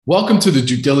Welcome to the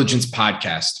Due Diligence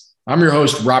Podcast. I'm your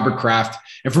host, Robert Kraft,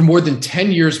 and for more than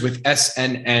 10 years with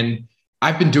SNN,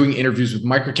 I've been doing interviews with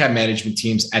microcap management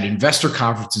teams at investor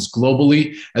conferences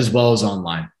globally as well as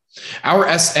online. Our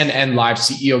SNN Live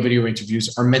CEO video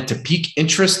interviews are meant to pique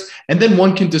interest, and then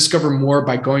one can discover more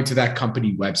by going to that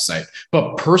company website.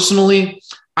 But personally,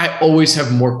 I always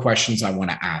have more questions I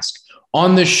want to ask.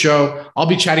 On this show, I'll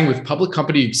be chatting with public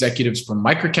company executives from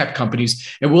microcap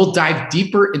companies, and we'll dive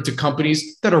deeper into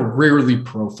companies that are rarely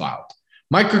profiled.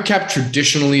 Microcap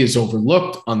traditionally is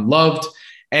overlooked, unloved,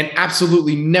 and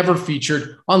absolutely never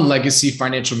featured on legacy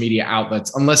financial media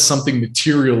outlets unless something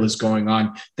material is going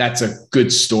on. That's a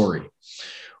good story.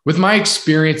 With my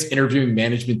experience interviewing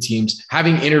management teams,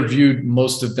 having interviewed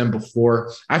most of them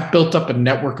before, I've built up a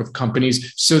network of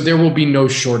companies, so there will be no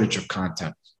shortage of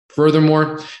content.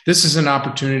 Furthermore, this is an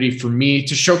opportunity for me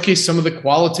to showcase some of the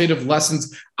qualitative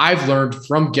lessons I've learned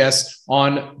from guests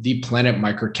on the Planet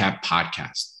Microcap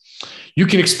podcast. You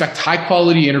can expect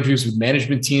high-quality interviews with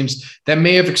management teams that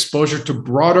may have exposure to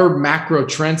broader macro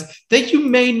trends that you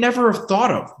may never have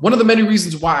thought of. One of the many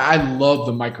reasons why I love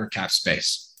the microcap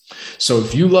space. So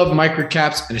if you love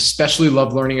microcaps and especially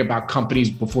love learning about companies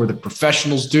before the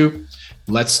professionals do,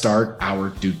 let's start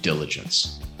our due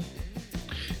diligence.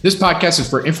 This podcast is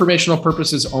for informational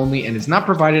purposes only and is not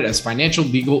provided as financial,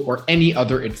 legal, or any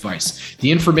other advice.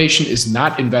 The information is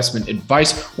not investment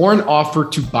advice or an offer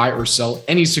to buy or sell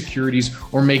any securities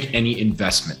or make any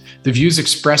investment. The views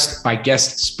expressed by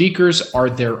guest speakers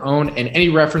are their own, and any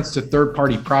reference to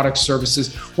third-party products,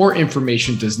 services, or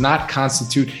information does not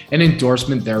constitute an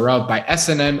endorsement thereof by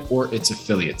SNN or its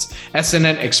affiliates.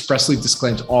 SNN expressly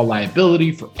disclaims all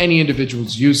liability for any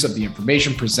individual's use of the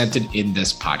information presented in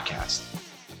this podcast.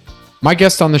 My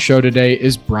guest on the show today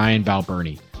is Brian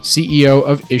Balbirnie, CEO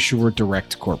of Issuer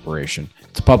Direct Corporation.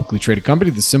 It's a publicly traded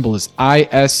company. The symbol is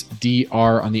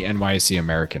ISDR on the NYSE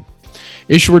American.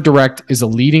 Issuer Direct is a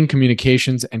leading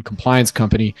communications and compliance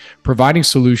company providing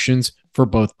solutions for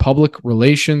both public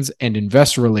relations and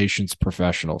investor relations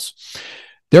professionals.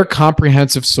 Their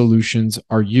comprehensive solutions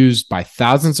are used by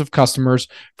thousands of customers,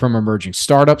 from emerging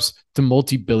startups to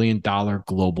multi-billion-dollar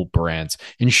global brands,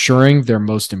 ensuring their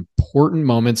most important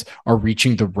moments are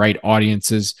reaching the right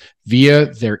audiences via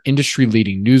their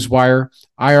industry-leading newswire,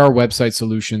 IR website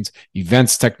solutions,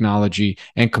 events technology,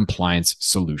 and compliance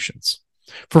solutions.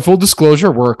 For full disclosure,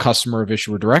 we're a customer of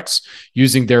Issuer Direct's,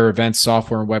 using their events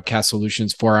software and webcast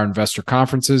solutions for our investor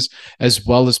conferences, as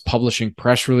well as publishing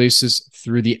press releases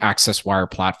through the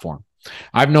AccessWire platform.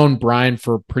 I've known Brian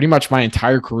for pretty much my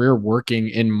entire career working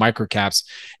in microcaps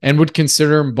and would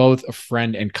consider him both a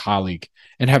friend and colleague,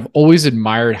 and have always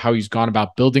admired how he's gone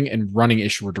about building and running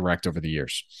Issuer Direct over the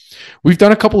years. We've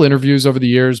done a couple interviews over the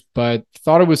years, but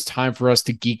thought it was time for us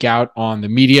to geek out on the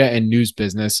media and news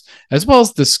business, as well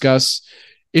as discuss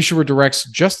Issuer Direct's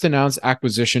just announced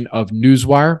acquisition of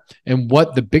Newswire and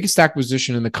what the biggest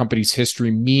acquisition in the company's history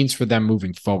means for them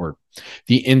moving forward,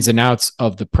 the ins and outs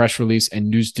of the press release and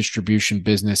news distribution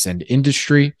business and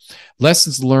industry,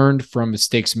 lessons learned from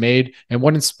mistakes made, and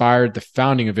what inspired the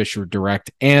founding of Issuer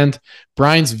Direct, and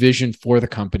Brian's vision for the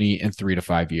company in 3 to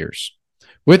 5 years.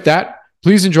 With that,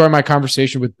 please enjoy my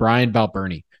conversation with Brian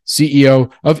Balbirnie,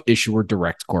 CEO of Issuer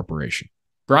Direct Corporation.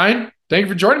 Brian, thank you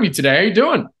for joining me today. How are you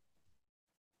doing?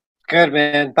 Good,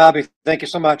 man. Bobby, thank you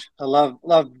so much. I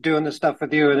love doing this stuff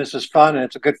with you, and this is fun, and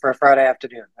it's good for a Friday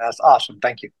afternoon. That's awesome.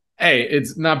 Thank you. Hey,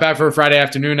 it's not bad for a Friday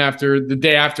afternoon after the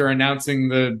day after announcing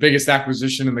the biggest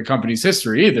acquisition in the company's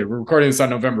history either. We're recording this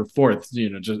on November 4th,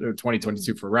 just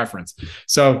 2022 for reference.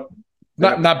 So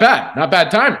not bad. Not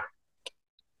bad timing.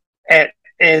 It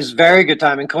is very good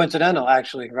timing, coincidental,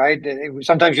 actually, right?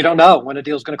 Sometimes you don't know when a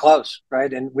deal's going to close,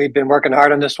 right? And we've been working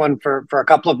hard on this one for a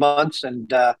couple of months,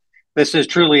 and this is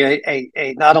truly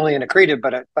a not only an accretive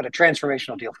but a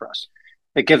transformational deal for us.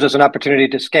 It gives us an opportunity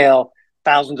to scale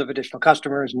thousands of additional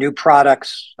customers, new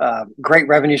products, great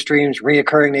revenue streams,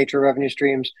 reoccurring nature revenue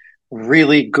streams,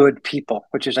 really good people,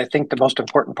 which is, I think, the most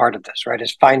important part of this, right?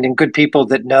 Is finding good people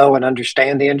that know and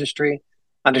understand the industry,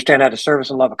 understand how to service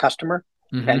and love a customer,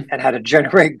 and how to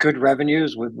generate good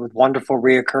revenues with wonderful,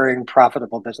 reoccurring,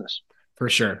 profitable business. For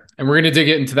sure. And we're going to dig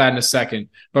into that in a second.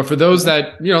 But for those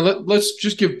that, let's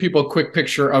just give people a quick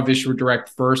picture of Issuer Direct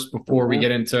first before we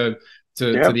get into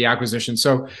the acquisition.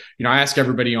 So, I ask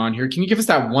everybody on here, can you give us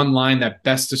that one line that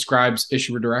best describes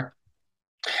Issuer Direct?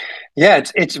 Yeah,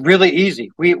 it's really easy.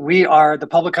 We are the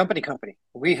public company.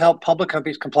 We help public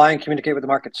companies comply and communicate with the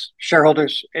markets,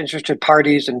 shareholders, interested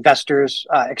parties, investors,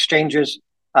 exchanges.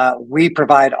 We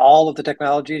provide all of the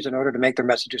technologies in order to make their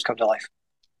messages come to life.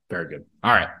 Very good.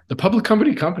 All right. The public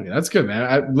company. That's good,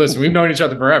 man. Listen, we've known each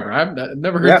other forever. I've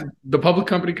never heard the public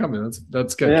company.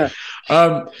 That's good.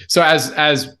 Yeah. So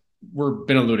as we've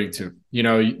been alluding to,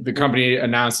 the company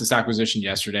announced this acquisition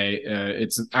yesterday.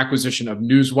 It's an acquisition of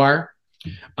Newswire.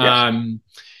 Yes.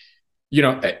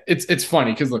 It's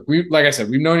funny because look, like I said,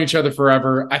 we've known each other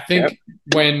forever. I think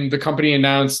when the company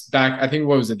announced back, I think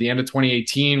what was it, the end of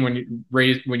 2018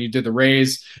 when you did the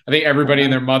raise, I think everybody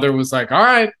and their mother was like, all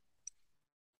right,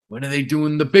 when are they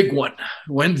doing the big one?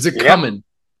 When's it coming?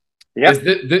 Yeah.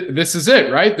 This is it,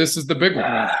 right? This is the big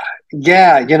one.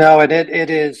 Yeah, and it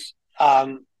is.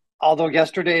 Although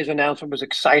yesterday's announcement was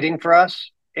exciting for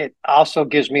us, it also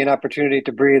gives me an opportunity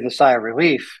to breathe a sigh of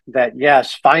relief that,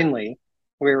 yes, finally,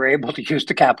 we were able to use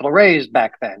the capital raised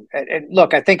back then. And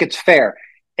look, I think it's fair.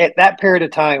 At that period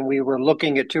of time, we were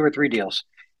looking at 2 or 3 deals,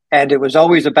 and it was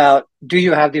always about, do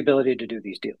you have the ability to do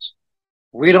these deals?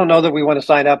 We don't know that we want to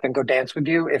sign up and go dance with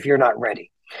you if you're not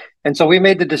ready. And so we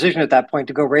made the decision at that point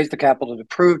to go raise the capital to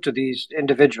prove to these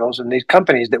individuals and these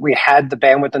companies that we had the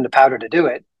bandwidth and the powder to do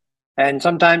it. And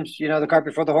sometimes, the cart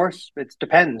before the horse, it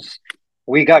depends.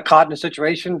 We got caught in a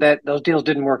situation that those deals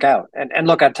didn't work out. And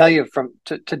look, I tell you, from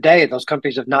today, those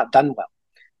companies have not done well.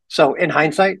 So in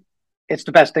hindsight, it's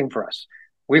the best thing for us.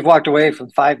 We've walked away from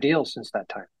 5 deals since that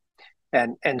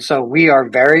time. And so we are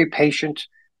very patient.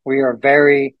 We are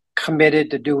very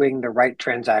committed to doing the right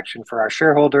transaction for our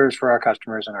shareholders, for our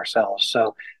customers, and ourselves.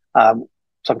 So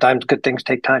sometimes good things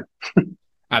take time.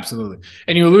 Absolutely.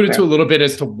 And you alluded to a little bit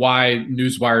as to why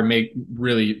Newswire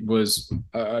really was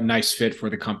a nice fit for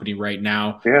the company right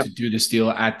now to do this deal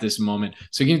at this moment.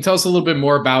 So can you tell us a little bit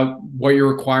more about what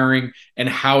you're acquiring and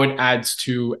how it adds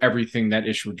to everything that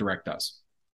Issuer Direct does?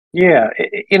 Yeah,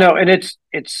 and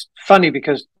it's funny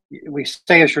because we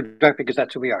say Issuer Direct because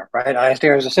that's who we are, right?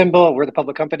 ISDR is a symbol. We're the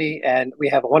public company, and we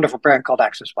have a wonderful brand called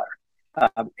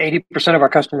AccessWire. 80% of our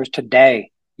customers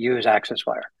today use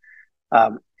AccessWire.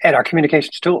 And our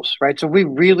communications tools, right? So we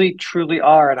really, truly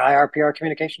are an IR/PR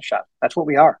communication shop. That's what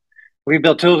we are. We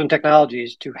build tools and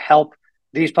technologies to help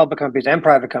these public companies and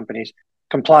private companies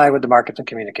comply with the markets and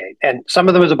communicate. And some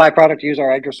of them as a byproduct use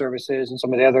our EDGAR services and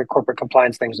some of the other corporate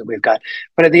compliance things that we've got.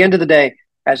 But at the end of the day,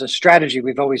 as a strategy,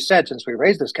 we've always said since we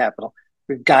raised this capital,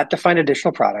 we've got to find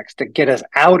additional products to get us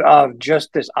out of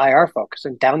just this IR focus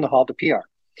and down the hall to PR.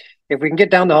 If we can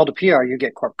get down the hall to PR, you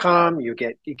get Corp Comm, you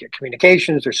get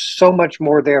communications. There's so much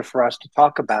more there for us to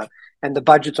talk about, and the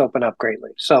budgets open up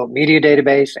greatly. So media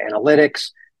database,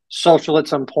 analytics, social at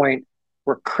some point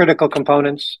were critical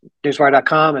components.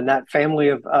 Newswire.com and that family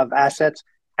of assets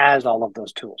has all of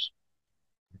those tools.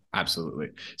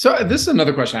 Absolutely. So this is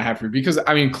another question I have for you because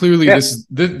clearly this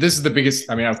is the biggest.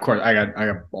 Of course, I got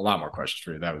a lot more questions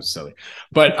for you. That was silly,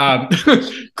 but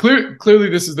clearly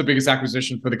this is the biggest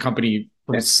acquisition for the company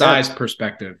from a size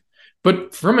perspective.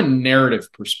 But from a narrative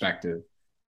perspective,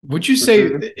 would you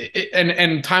say?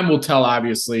 And time will tell,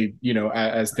 obviously,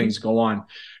 as things go on.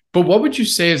 But what would you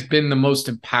say has been the most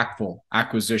impactful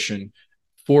acquisition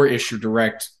for Issuer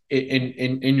Direct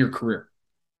in your career?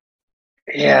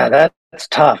 Yeah, that's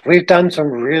tough. We've done some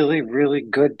really, really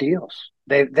good deals.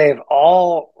 They've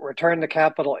all returned the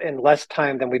capital in less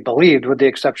time than we believed, with the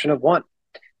exception of one.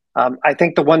 I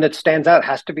think the one that stands out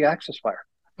has to be AccessWire.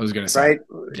 I was going to say,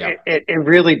 right? It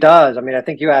really does. I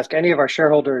think you ask any of our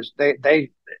shareholders, they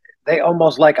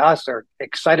almost like us are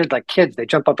excited like kids. They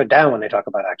jump up and down when they talk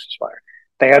about AccessWire.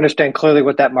 They understand clearly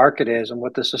what that market is and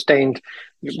what the sustained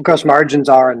gross margins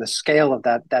are and the scale of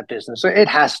that business. So it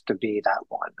has to be that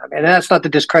one. And that's not to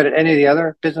discredit any of the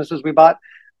other businesses we bought.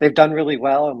 They've done really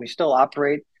well, and we still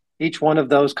operate each one of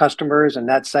those customers and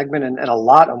that segment, and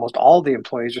almost all the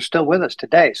employees are still with us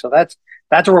today. So that's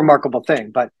a remarkable thing.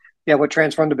 But yeah, what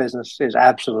transformed the business is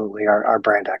absolutely our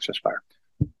brand AccessWire.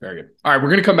 Very good. All right, we're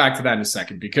going to come back to that in a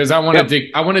second because I want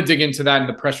to dig into that in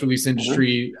the press release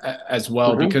industry as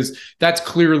well, because that's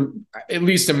clear, at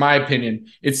least in my opinion,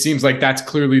 it seems like that's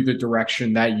clearly the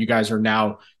direction that you guys are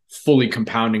now fully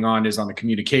compounding on, is on the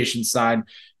communication side,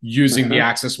 using the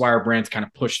AccessWire brand to kind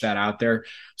of push that out there.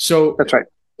 So that's right.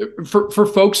 For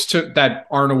folks that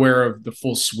aren't aware of the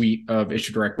full suite of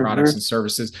Issuer Direct products and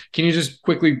services, can you just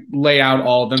quickly lay out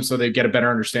all of them so they get a better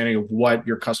understanding of what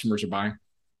your customers are buying?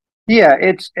 Yeah,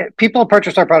 people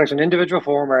purchase our products in individual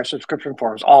form or subscription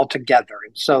forms all together.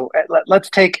 And so let's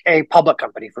take a public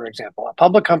company, for example. A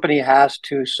public company has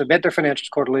to submit their financials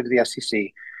quarterly to the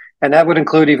SEC, and that would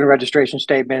include even registration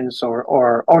statements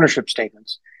or ownership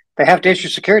statements. They have to issue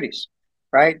securities,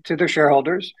 right, to their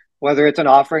shareholders, whether it's an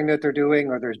offering that they're doing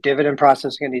or there's dividend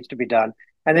processing that needs to be done.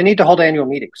 And they need to hold annual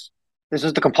meetings. This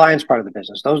is the compliance part of the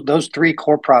business. Those three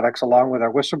core products, along with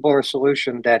our whistleblower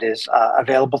solution that is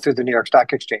available through the New York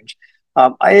Stock Exchange,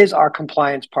 is our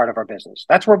compliance part of our business.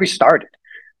 That's where we started.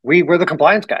 We were the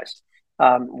compliance guys.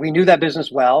 We knew that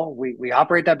business well. We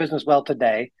operate that business well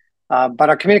today. But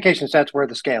our communication set's where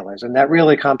the scale is, and that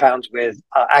really compounds with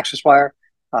AccessWire,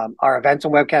 our events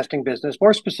and webcasting business,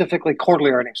 more specifically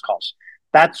quarterly earnings calls.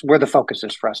 That's where the focus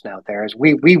is for us now.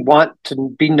 We want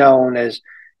to be known as,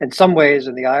 in some ways,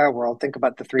 in the IR world, think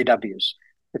about the three W's.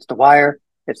 It's the wire,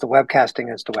 it's the webcasting,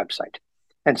 and it's the website.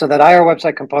 And so that IR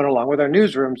website component, along with our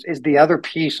newsrooms, is the other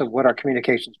piece of what our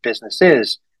communications business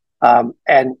is. And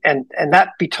that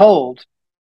be told,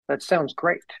 that sounds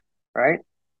great, right?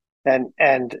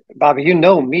 And Bobby, you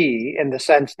know me in the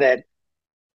sense that,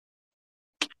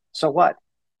 so what?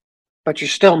 But you're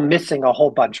still missing a whole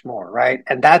bunch more, right?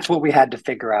 And that's what we had to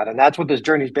figure out. And that's what this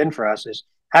journey's been for us, is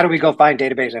how do we go find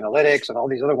database analytics and all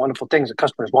these other wonderful things that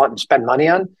customers want and spend money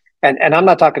on? And I'm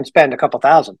not talking spend a couple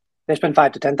thousand. They spend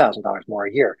 $5,000 to $10,000 more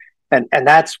a year. And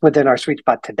that's within our sweet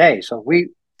spot today. So we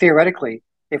theoretically,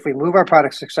 if we move our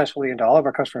products successfully into all of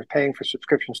our customers paying for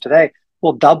subscriptions today,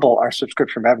 we'll double our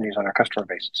subscription revenues on our customer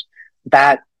basis.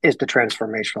 That is the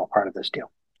transformational part of this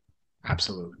deal.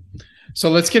 Absolutely. So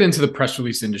let's get into the press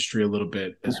release industry a little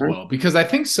bit as well, because I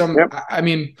think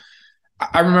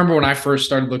I remember when I first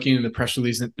started looking into the press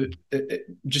release,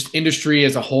 just industry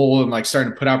as a whole, and like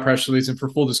starting to put out press releases. And for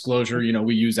full disclosure,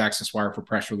 we use AccessWire for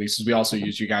press releases. We also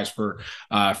use you guys for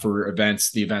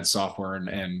events, the event software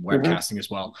and webcasting as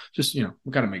well. Just, we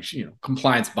got to make sure,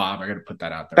 compliance, Bob, I got to put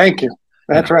that out there. Thank you.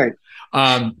 That's right.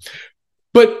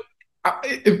 But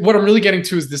what I'm really getting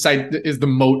to is is the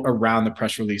moat around the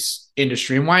press release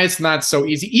industry and why it's not so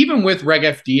easy, even with Reg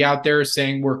FD out there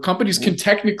saying where companies can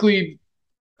technically,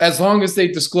 as long as they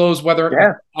disclose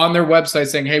whether on their website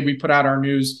saying, hey, we put out our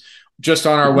news just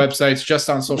on our websites, just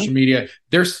on social media,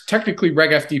 they're technically Reg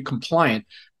FD compliant.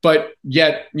 But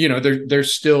yet,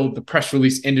 there's still the press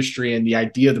release industry and the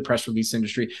idea of the press release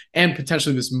industry and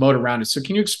potentially this moat around it. So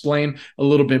can you explain a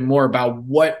little bit more about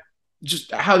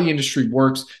just how the industry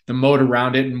works, the moat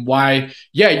around it, and why,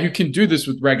 you can do this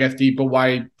with Reg FD, but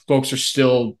why folks are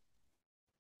still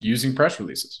using press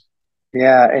releases?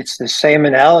 Yeah, it's the same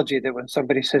analogy that when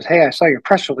somebody says, hey, I saw your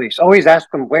press release, always ask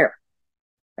them where.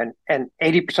 And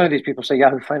 80% of these people say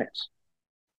Yahoo Finance,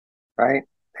 right?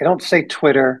 They don't say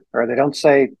Twitter, or they don't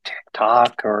say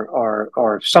TikTok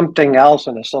or something else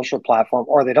on a social platform,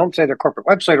 or they don't say their corporate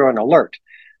website or an alert.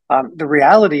 The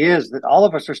reality is that all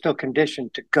of us are still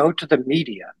conditioned to go to the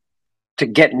media to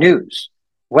get news,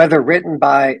 whether written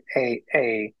by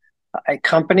a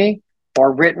company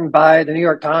or written by the New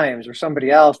York Times or somebody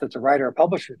else that's a writer or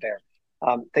publisher there.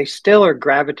 They still are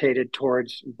gravitated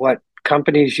towards what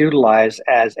companies utilize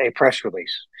as a press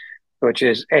release, which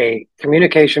is a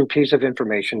communication piece of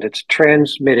information that's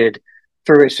transmitted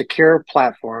through a secure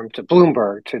platform to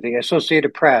Bloomberg, to the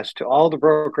Associated Press, to all the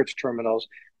brokerage terminals,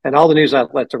 and all the news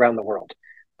outlets around the world.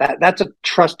 That's a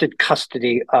trusted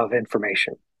custody of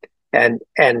information. And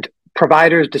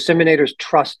providers, disseminators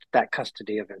trust that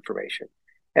custody of information.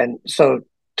 And so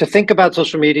to think about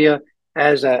social media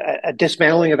as a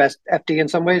dismantling of FD in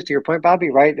some ways, to your point, Bobby,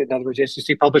 right? In other words, the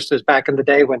SEC published this back in the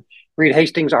day when Reed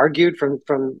Hastings argued from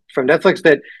Netflix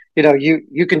that,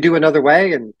 you can do another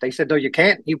way. And they said, no, you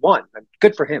can't. He won.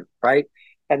 Good for him, right?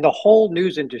 And the whole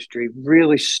news industry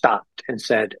really stopped and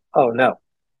said, oh, no,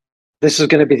 this is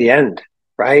going to be the end,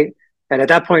 right? And at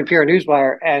that point, PR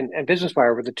Newswire and Business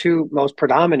Wire were the two most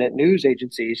predominant news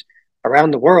agencies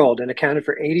around the world and accounted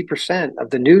for 80% of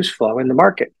the news flow in the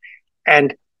market.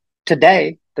 And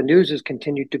today, the news has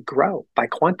continued to grow by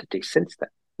quantity since then,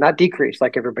 not decrease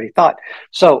like everybody thought.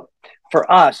 So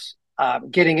for us,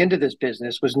 getting into this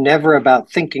business was never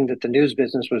about thinking that the news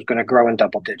business was going to grow in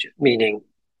double digit, meaning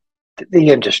the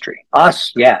industry.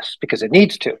 Us, yes, because it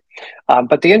needs to.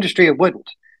 But the industry, it wouldn't.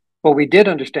 What we did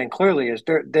understand clearly is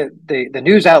the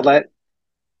news outlet,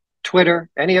 Twitter,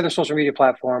 any other social media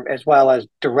platform, as well as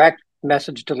direct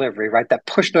message delivery, right? That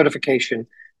push notification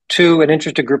to an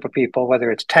interested group of people,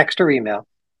 whether it's text or email,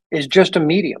 is just a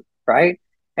medium, right?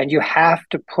 And you have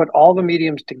to put all the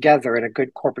mediums together in a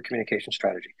good corporate communication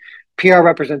strategy. PR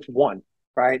represents one,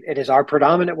 right? It is our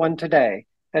predominant one today,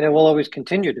 and it will always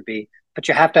continue to be, but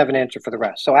you have to have an answer for the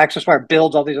rest. So AccessWire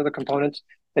builds all these other components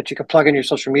that you can plug in your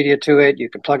social media to it. You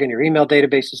can plug in your email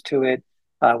databases to it,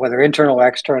 whether internal or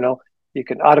external. You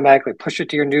can automatically push it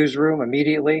to your newsroom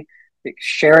immediately. You can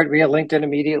share it via LinkedIn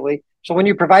immediately. So when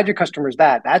you provide your customers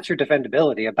that's your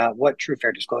defendability about what true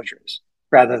fair disclosure is,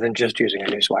 rather than just using a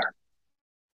newswire.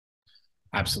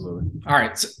 Absolutely. All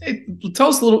right. So tell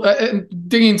us a little,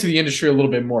 digging into the industry a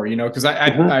little bit more, because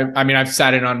I mean, I've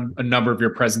sat in on a number of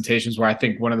your presentations where I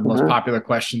think one of the most popular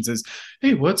questions is,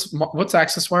 hey, what's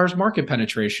AccessWire's market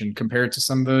penetration compared to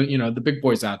some of the, the big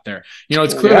boys out there?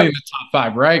 It's clearly in the top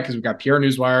five, right? Because we've got PR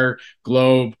Newswire,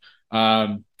 Globe.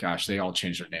 Gosh, they all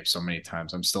changed their names so many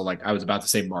times. I'm still like, I was about to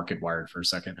say MarketWired for a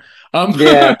second.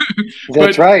 Yeah,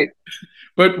 that's right.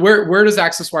 But where does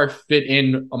AccessWire fit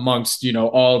in amongst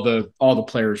all the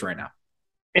players right now?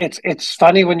 It's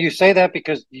funny when you say that,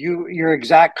 because your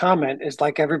exact comment is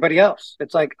like everybody else.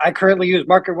 It's like, I currently use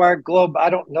MarketWire, Globe. I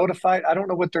don't Notified. I don't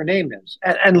know what their name is.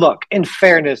 And look, in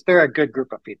fairness, they're a good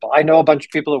group of people. I know a bunch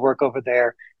of people that work over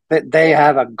there that they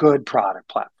have a good product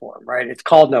platform, right? It's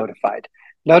called Notified.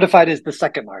 Notified is the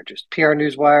second largest. PR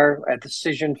Newswire, a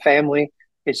Decision family,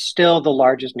 is still the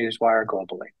largest newswire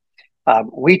globally.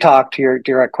 We talked to your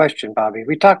direct question, Bobby.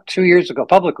 We talked 2 years ago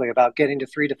publicly about getting to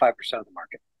 3 to 5% of the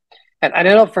market. And I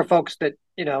know for folks that,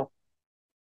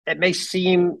 it may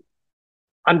seem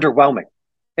underwhelming.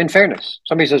 In fairness,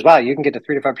 somebody says, wow, you can get to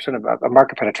 3 to 5% of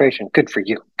market penetration. Good for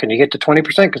you. Can you get to 20%?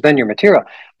 Because then you're material.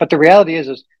 But the reality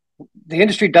is the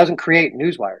industry doesn't create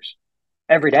newswires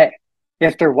every day.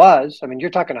 If there was, I mean,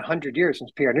 you're talking 100 years since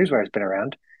PR Newswire has been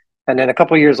around. And then a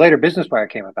couple of years later, Business Wire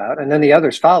came about, and then the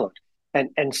others followed.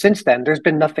 And since then, there's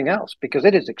been nothing else, because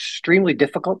it is extremely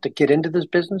difficult to get into this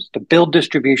business, to build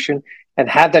distribution and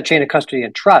have that chain of custody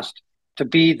and trust to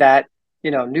be that,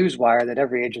 newswire that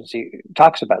every agency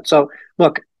talks about. So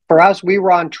look, for us, we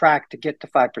were on track to get to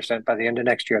 5% by the end of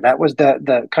next year. That was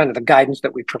the kind of the guidance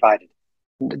that we provided.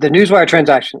 The newswire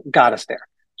transaction got us there.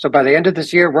 So by the end of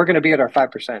this year, we're going to be at our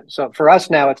 5%. So for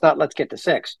us now, it's not let's get to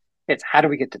 6. It's how do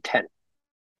we get to 10?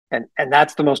 And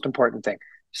that's the most important thing.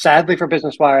 Sadly for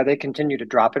Business Wire, they continue to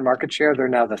drop in market share. They're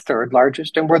now the third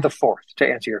largest, and we're the fourth, to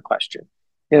answer your question.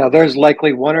 There's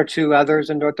likely one or two others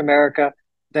in North America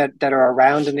that are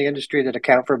around in the industry that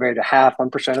account for maybe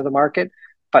 1% of the market.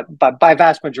 But by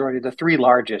vast majority, the three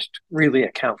largest really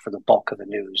account for the bulk of the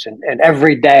news. And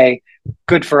every day,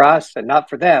 good for us and not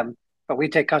for them, but we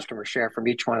take customer share from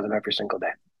each one of them every single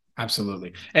day.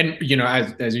 Absolutely. And,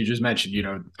 as you just mentioned,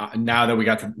 now that we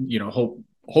got to,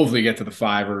 hopefully get to the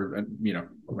 5 or,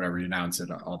 whatever you announce it,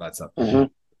 all that stuff.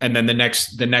 And then the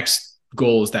next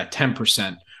goal is that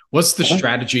 10%. What's the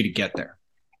strategy to get there?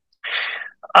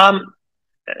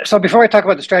 So before I talk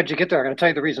about the strategy to get there, I'm going to tell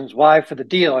you the reasons why for the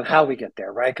deal and how we get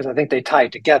there, right? Because I think they tie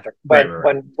together.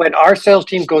 When our sales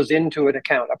team goes into an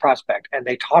account, a prospect, and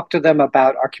they talk to them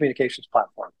about our communications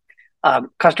platform,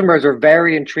 customers are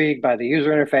very intrigued by the user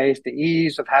interface, the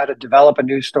ease of how to develop a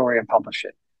news story and publish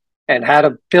it, and how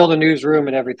to build a newsroom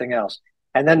and everything else.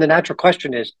 And then the natural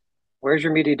question is, where's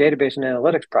your media database and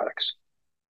analytics products?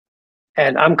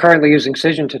 And I'm currently using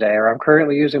Cision today, or I'm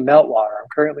currently using Meltwater, I'm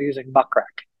currently using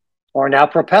Muckrack, or now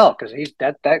Propel, because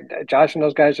Josh and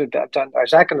those guys have done, or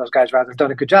Zach and those guys rather have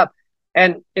done a good job.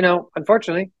 And,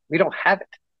 unfortunately, we don't have it.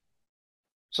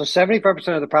 So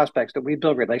 75% of the prospects that we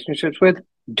build relationships with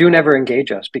do never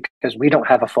engage us because we don't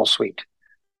have a full suite.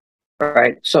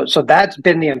 Right. So that's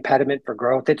been the impediment for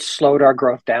growth. It's slowed our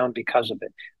growth down because of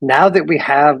it. Now that we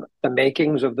have the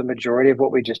makings of the majority of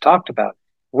what we just talked about,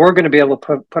 we're going to be able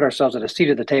to put ourselves at a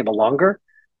seat at the table longer.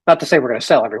 Not to say we're going to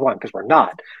sell everyone, because we're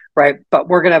not, right? But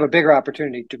we're going to have a bigger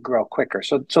opportunity to grow quicker.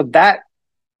 So that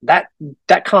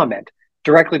comment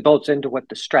directly bolts into what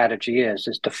the strategy is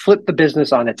to flip the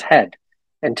business on its head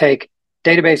and take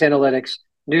database analytics,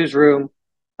 newsroom,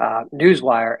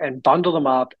 Newswire, and bundle them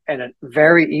up in a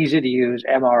very easy to use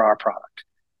MRR product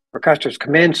where customers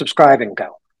come in, subscribe, and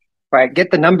go, right? Get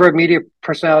the number of media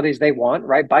personalities they want,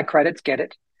 right? Buy credits, get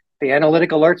it. The analytic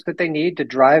alerts that they need to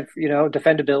drive,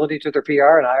 defendability to their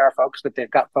PR and IR folks that they've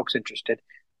got folks interested.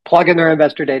 Plug in their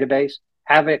investor database,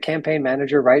 have a campaign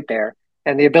manager right there,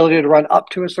 and the ability to run up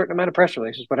to a certain amount of press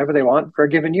releases, whatever they want for a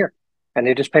given year. And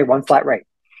they just pay one flat rate.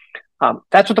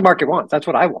 That's what the market wants. That's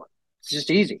what I want. It's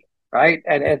just easy. Right.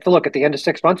 And look, at the end of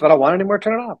 6 months, if I don't want it anymore,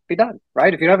 turn it off, be done.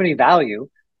 Right. If you don't have any value,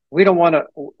 we don't want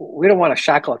to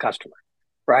shackle a customer.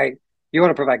 Right. You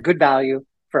want to provide good value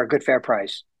for a good, fair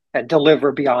price and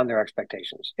deliver beyond their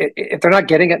expectations. If they're not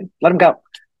getting it, let them go.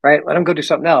 Right. Let them go do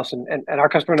something else. And our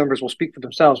customer numbers will speak for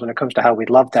themselves when it comes to how we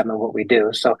love them and what we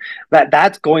do. So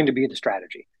that's going to be the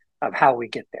strategy of how we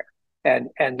get there.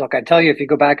 And look, I tell you, if you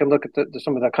go back and look at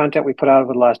some of the content we put out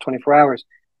over the last 24 hours,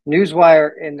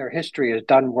 Newswire in their history has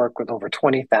done work with over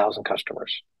 20,000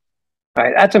 customers.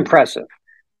 Right, that's impressive,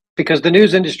 because the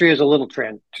news industry is a little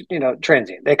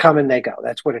transient. They come and they go.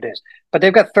 That's what it is. But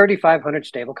they've got 3,500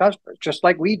 stable customers, just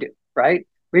like we do. Right,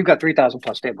 we've got 3,000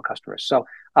 plus stable customers. So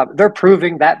they're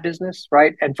proving that business.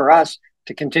 Right, and for us,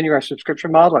 to continue our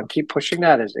subscription model and keep pushing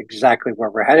that is exactly where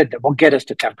we're headed. That will get us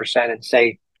to 10% in,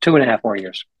 say, 2.5 more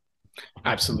years.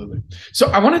 Absolutely. So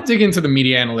I want to dig into the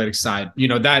media analytics side,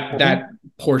 that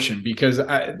portion, because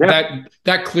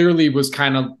that clearly was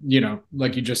kind of,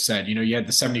 like you just said, you had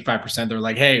the 75%. They're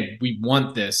like, hey, we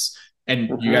want this.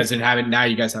 And you guys didn't have it. Now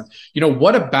you guys have,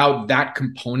 what about that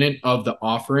component of the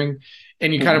offering?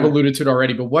 And you kind of alluded to it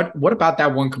already, but what about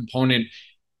that one component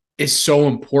is so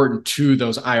important to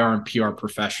those IR and PR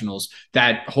professionals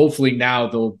that hopefully now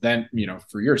they'll then,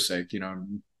 for your sake,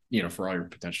 for all your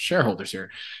potential shareholders here,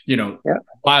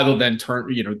 why they'll then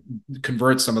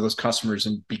convert some of those customers,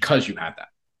 and because you have that.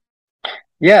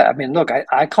 Yeah, I mean, look,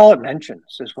 I call it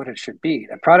mentions is what it should be.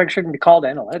 The product shouldn't be called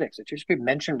analytics. It should be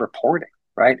mentioned reporting,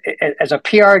 right? As a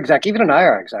PR exec, even an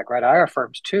IR exec, right? IR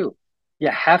firms too, you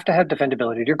have to have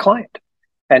defendability to your client.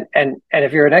 And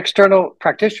if you're an external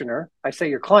practitioner, I say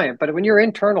your client, but when you're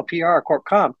internal PR or corp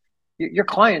comm, your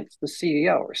client's the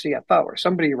CEO or CFO or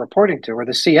somebody you're reporting to, or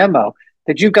the CMO,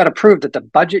 that you've got to prove that the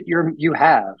budget you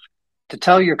have to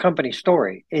tell your company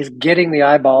story is getting the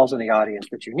eyeballs and the audience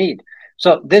that you need.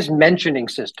 So this mentioning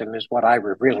system is what I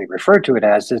really refer to it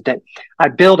as, is that I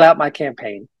build out my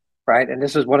campaign, right? And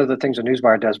this is one of the things a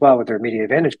Newswire does well with their Media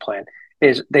Advantage plan,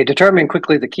 is they determine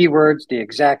quickly the keywords, the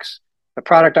execs, the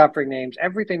product offering names,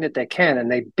 everything that they can, and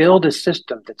they build a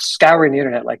system that's scouring the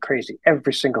internet like crazy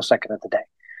every single second of the day,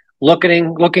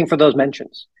 looking for those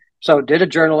mentions. So did a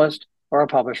journalist or a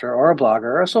publisher or a blogger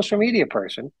or a social media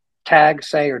person tag,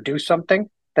 say, or do something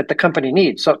that the company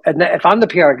needs? So if I'm the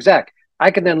PR exec,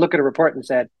 I can then look at a report and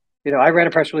said, I read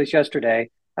a press release yesterday.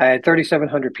 I had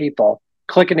 3,700 people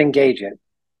click and engage it.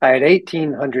 I had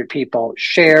 1,800 people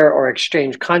share or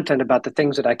exchange content about the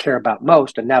things that I care about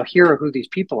most. And now here are who these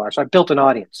people are. So I built an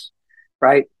audience,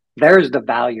 right? There's the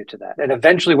value to that. And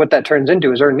eventually what that turns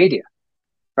into is earned media,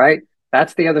 right?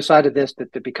 That's the other side of this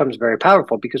that becomes very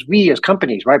powerful, because we as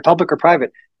companies, right, public or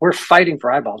private, we're fighting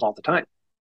for eyeballs all the time,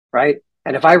 right?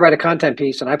 And if I write a content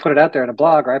piece and I put it out there in a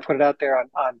blog, or I put it out there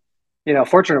on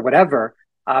Fortune or whatever,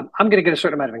 I'm going to get a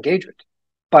certain amount of engagement.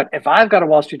 But if I've got a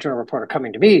Wall Street Journal reporter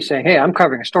coming to me saying, hey, I'm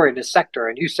covering a story in this sector,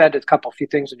 and you said a few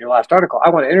things in your last article, I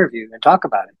want to interview and talk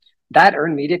about it, that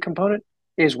earned media component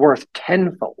is worth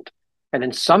tenfold. And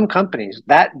in some companies,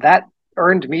 that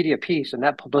earned media piece and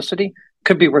that publicity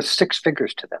could be worth six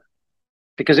figures to them,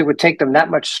 because it would take them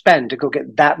that much spend to go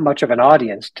get that much of an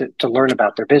audience to learn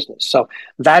about their business. So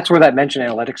that's where that mention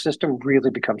analytics system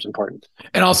really becomes important.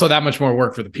 And also that much more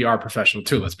work for the PR professional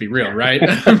too. Let's be real, right?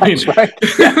 That's right.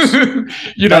 Yes.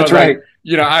 That's right.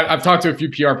 I've talked to a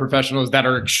few PR professionals that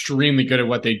are extremely good at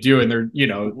what they do, and they're,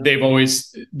 they've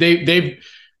always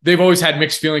had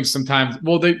mixed feelings sometimes.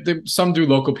 Well, some do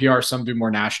local PR, some do more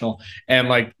national, and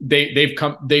like they've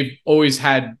always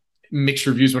had mixed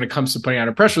reviews when it comes to putting out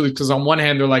a press release, because on one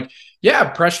hand they're like, yeah,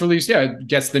 press release, yeah, it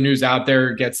gets the news out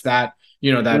there, gets that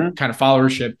that kind of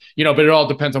followership, but it all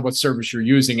depends on what service you're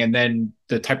using, and then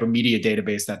the type of media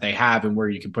database that they have and where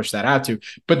you can push that out to.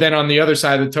 But then on the other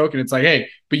side of the token, it's like, hey,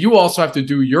 but you also have to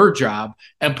do your job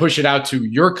and push it out to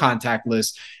your contact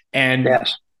list and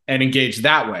engage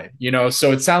that way,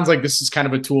 So it sounds like this is kind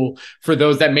of a tool for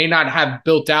those that may not have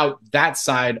built out that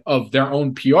side of their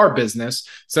own PR business,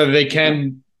 so that they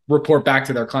can report back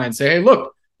to their clients, say, hey,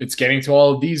 look, it's getting to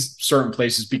all of these certain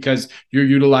places because you're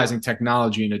utilizing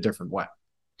technology in a different way.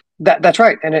 That's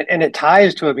right. And it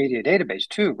ties to a media database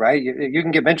too, right? You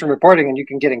can get mention reporting and you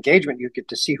can get engagement. You get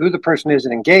to see who the person is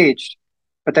and engaged,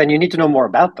 but then you need to know more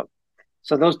about them.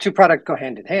 So those two products go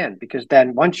hand in hand, because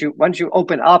then once you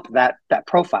open up that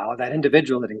profile, that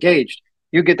individual that engaged,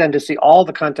 you get them to see all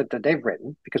the content that they've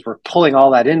written, because we're pulling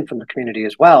all that in from the community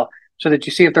as well, so that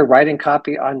you see if they're writing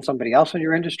copy on somebody else in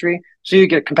your industry. So you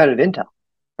get competitive intel,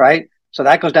 right? So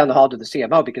that goes down the hall to the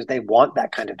CMO, because they want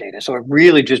that kind of data. So it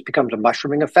really just becomes a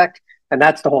mushrooming effect. And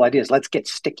that's the whole idea, is let's get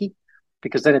sticky,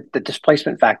 because then the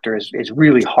displacement factor is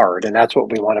really hard. And that's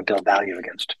what we want to build value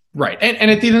against. Right. And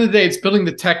at the end of the day, it's building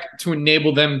the tech to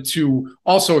enable them to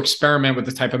also experiment with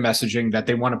the type of messaging that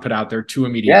they want to put out there to a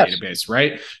media database,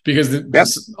 right?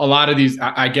 Because a lot of these,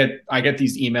 I get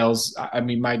these emails. I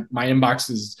mean, my inbox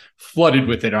is flooded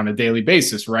with it on a daily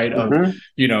basis, right?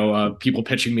 Of, people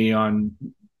pitching me on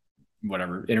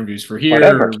whatever interviews for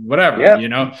here or whatever,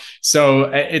 So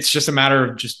it's just a matter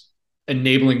of just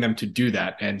enabling them to do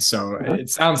that. And so it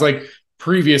sounds like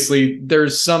previously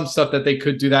there's some stuff that they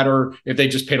could do that, or if they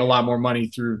just paid a lot more money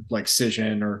through like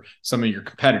Cision or some of your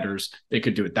competitors, they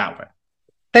could do it that way.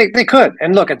 They could.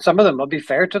 And look, and some of them will be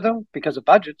fair to them because of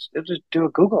budgets. They'll just do a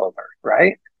Google alert,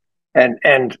 right?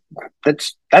 And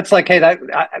that's like, hey,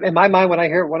 in my mind, when I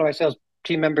hear one of my sales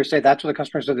team members say that's what the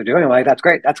customers are doing, I'm like, that's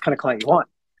great. That's the kind of client you want.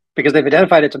 because they've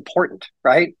identified it's important,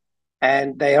 right?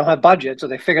 And they don't have budget, so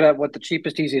they figured out what the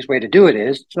cheapest, easiest way to do it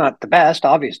is. It's not the best,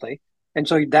 obviously. And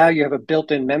so now you have a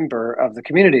built-in member of the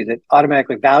community that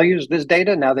automatically values this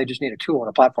data. Now they just need a tool and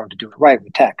a platform to do it right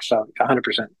with tech. So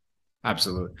 100%.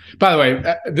 Absolutely. By the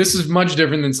way, this is much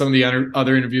different than some of the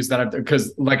other interviews that I've done,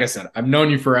 because like I said, I've known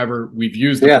you forever. We've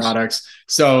used the products.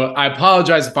 So I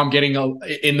apologize if I'm getting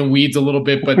in the weeds a little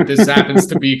bit, but this happens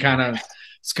to be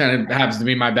it's kind of happens to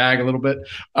be my bag a little bit.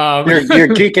 You're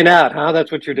geeking out, huh?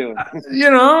 That's what you're doing.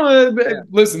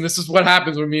 Listen, this is what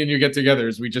happens when me and you get together,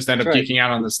 is we just end up geeking out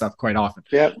on this stuff quite often.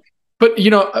 Yeah. But,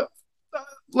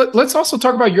 let's also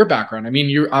talk about your background. I mean,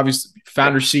 you're obviously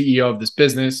founder, CEO of this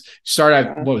business. You started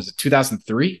at, what was it,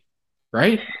 2003,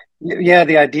 right? Yeah,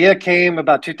 the idea came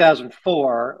about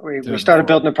 2004. We started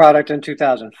building the product in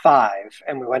 2005,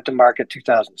 and we went to market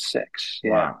 2006.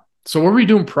 Yeah. Wow. So what were you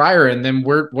doing prior? And then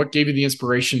what gave you the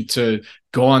inspiration to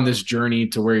go on this journey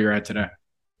to where you're at today?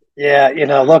 Yeah,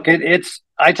 look,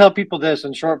 I tell people this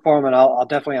in short form, and I'll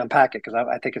definitely unpack it, because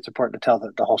I think it's important to tell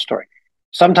the whole story.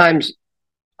 Sometimes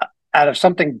out of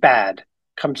something bad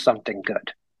comes something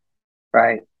good,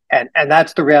 right? And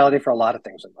that's the reality for a lot of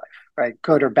things in life, right?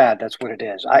 Good or bad, that's what it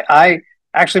is. I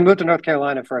actually moved to North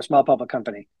Carolina for a small public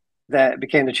company that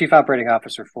became the chief operating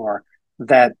officer for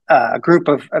that. A group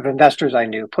of investors I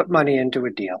knew put money into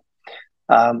a deal,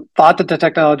 thought that the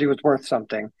technology was worth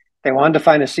something. They wanted to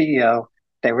find a CEO.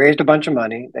 They raised a bunch of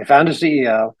money. They found a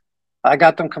CEO. I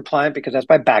got them compliant because that's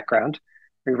my background.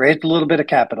 We raised a little bit of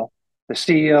capital. The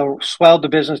CEO swelled the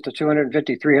business to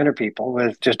 250, 300 people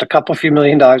with just a few $1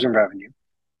 million in revenue,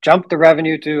 jumped the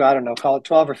revenue to, I don't know, call it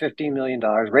 12 or $15 million,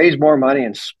 raised more money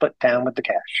and split down with the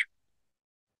cash.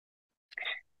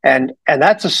 And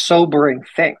that's a sobering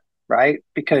thing, right?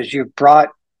 Because you brought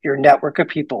your network of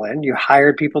people in, you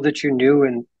hired people that you knew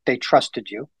and they trusted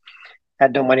you,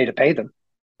 had no money to pay them,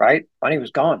 right? Money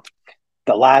was gone.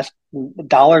 The last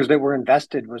dollars that were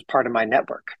invested was part of my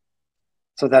network.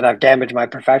 So that I've damaged my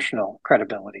professional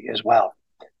credibility as well.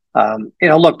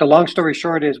 Look, the long story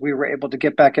short is we were able to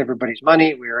get back everybody's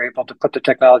money. We were able to put the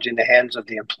technology in the hands of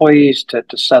the employees to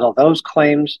settle those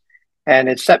claims. And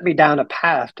it set me down a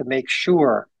path to make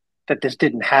sure that this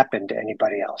didn't happen to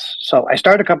anybody else. So I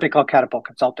started a company called Catapult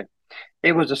Consulting.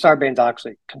 It was a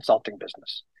Sarbanes-Oxley consulting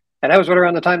business. And that was right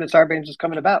around the time that Sarbanes was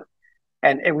coming about.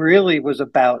 And it really was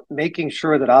about making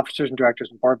sure that officers and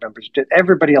directors and board members,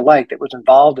 everybody alike that was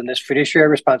involved in this fiduciary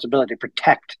responsibility to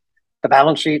protect the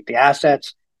balance sheet, the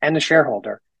assets, and the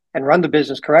shareholder, and run the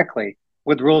business correctly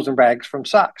with rules and regs from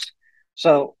SOX.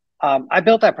 So I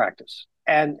built that practice.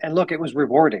 And look, it was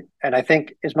rewarding. And I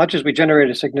think as much as we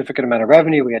generated a significant amount of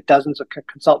revenue, we had dozens of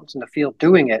consultants in the field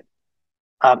doing it.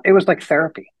 It was like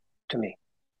therapy to me,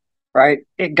 right?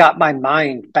 It got my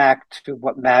mind back to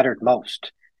what mattered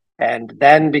most. And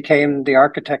then became the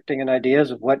architecting and ideas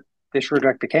of what Issuer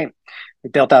Direct became. We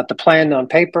built out the plan on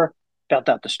paper, built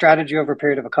out the strategy over a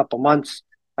period of a couple months.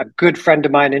 A good friend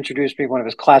of mine introduced me, one of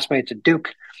his classmates at Duke,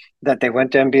 that they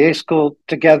went to MBA school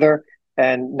together.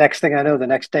 And next thing I know, the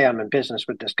next day I'm in business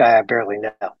with this guy I barely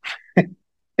know.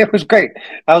 It was great.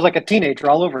 I was like a teenager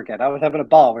all over again. I was having a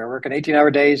ball. We were working 18-hour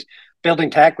days,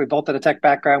 building tech. We both had a tech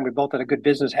background. We both had a good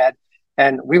business head.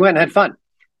 And we went and had fun.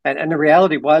 And the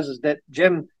reality is that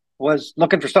Jim was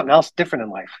looking for something else different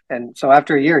in life. And so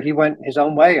after a year, he went his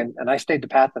own way and I stayed the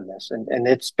path in this. And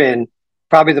it's been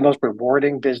probably the most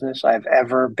rewarding business I've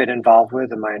ever been involved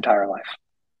with in my entire life.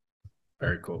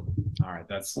 Very cool. All right.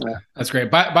 That's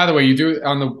great. By the way, you do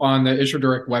on the Issuer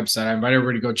Direct website, I invite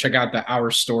everybody to go check out the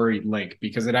Our Story link,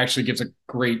 because it actually gives a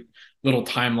great little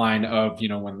timeline of,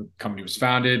 when the company was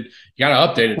founded. You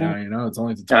got to update it now, it's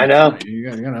only the time. I know. You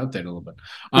got to update it a little bit.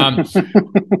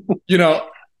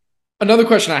 Another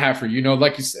question I have for you,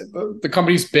 like you said, the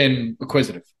company's been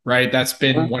acquisitive, right? That's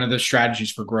been one of the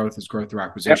strategies for growth, is growth through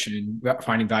acquisition,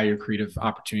 finding value, creative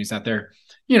opportunities out there,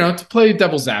 to play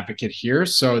devil's advocate here,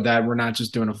 so that we're not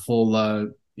just doing a full,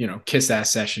 kiss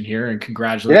ass session here and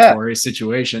congratulatory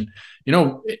situation.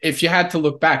 If you had to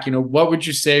look back, what would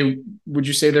you say? Would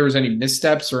you say there was any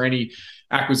missteps or any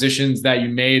acquisitions that you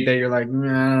made that you're like, I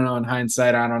don't know, in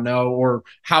hindsight, I don't know, or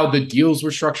how the deals were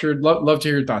structured? Love to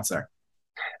hear your thoughts there.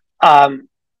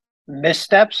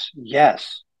 Missteps?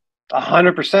 Yes,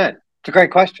 100%. It's a great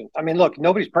question. I mean, look,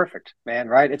 nobody's perfect, man,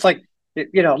 right? It's like,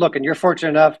 look, and you're fortunate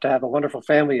enough to have a wonderful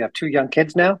family. You have 2 young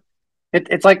kids now.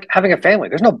 It's like having a family.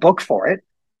 There's no book for it,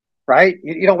 right?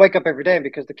 You don't wake up every day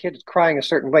because the kid is crying a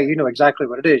certain way. You know exactly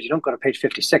what it is. You don't go to page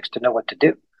 56 to know what to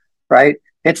do, right?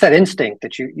 It's that instinct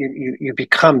that you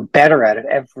become better at it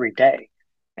every day.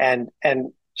 And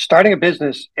starting a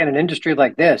business in an industry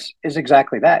like this is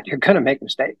exactly that. You're going to make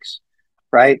mistakes.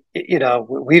 right?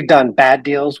 We've done bad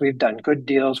deals, we've done good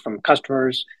deals from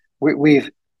customers. We've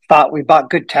thought we bought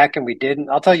good tech and we didn't.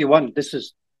 I'll tell you one. This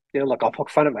is, look, I'll poke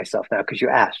fun at myself now because you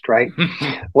asked, right?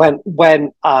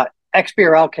 When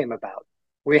XBRL came about,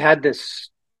 we had this,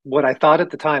 what I thought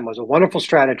at the time was a wonderful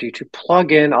strategy to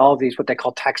plug in all of these, what they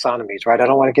call taxonomies, right? I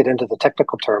don't want to get into the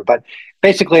technical term, but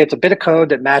basically it's a bit of code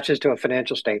that matches to a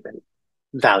financial statement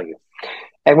value.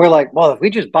 And we're like, well, if we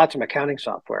just bought some accounting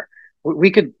software, we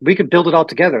could build it all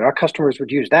together. And our customers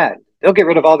would use that. They'll get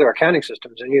rid of all their accounting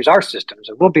systems and use our systems,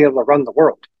 and we'll be able to run the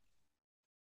world.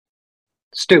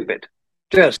 Stupid,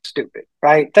 just stupid,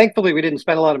 right? Thankfully, we didn't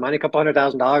spend a lot of money,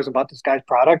 $200,000, and bought this guy's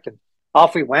product, and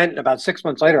off we went. And about 6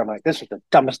 months later, I'm like, this is the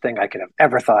dumbest thing I could have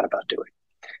ever thought about doing.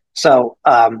 So,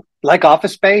 like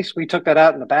Office Space, we took that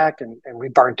out in the back and we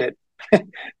burnt it,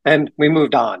 and we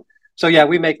moved on. So yeah,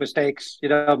 we make mistakes.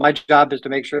 My job is to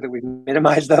make sure that we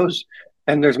minimize those,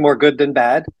 and there's more good than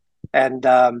bad. And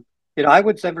I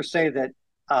would never say that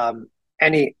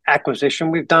any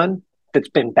acquisition we've done that's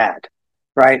been bad,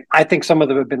 right? I think some of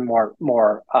them have been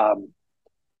more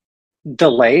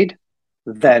delayed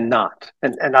than not.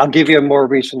 And I'll give you a more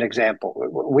recent example.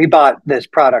 We bought this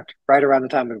product right around the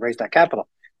time we raised that capital.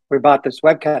 We bought this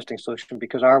webcasting solution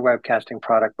because our webcasting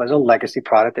product was a legacy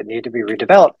product that needed to be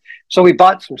redeveloped. So we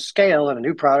bought some scale and a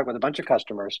new product with a bunch of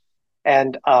customers.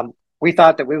 And we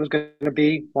thought that we was going to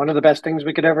be one of the best things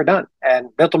we could ever done,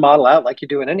 and built a model out like you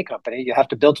do in any company. You have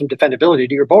to build some defendability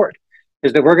to your board,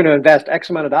 is that we're going to invest X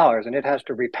amount of dollars and it has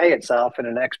to repay itself in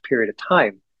an X period of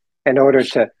time. In order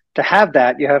to have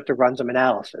that, you have to run some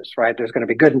analysis, right? There's going to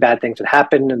be good and bad things that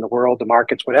happen in the world, the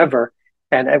markets, whatever.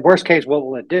 And at worst case, what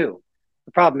will it do?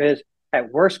 The problem is,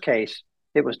 at worst case,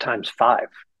 it was times 5,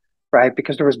 right?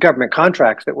 Because there was government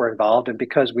contracts that were involved. And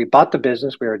because we bought the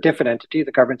business, we were a different entity.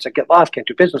 The government said, get lost, can't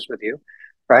do business with you,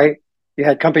 right? You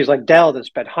had companies like Dell that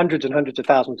spent hundreds and hundreds of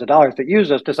thousands of dollars that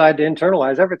used us, decide to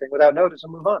internalize everything without notice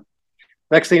and move on.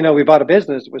 Next thing you know, we bought a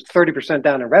business that was 30%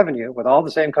 down in revenue with all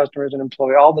the same customers and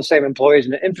all the same employees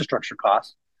and the infrastructure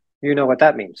costs. You know what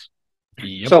that means.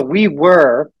 Yep. So we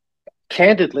were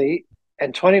candidly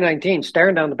in 2019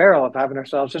 staring down the barrel of having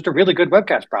ourselves just a really good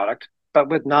webcast product, but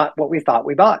with not what we thought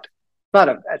we bought.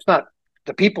 It's not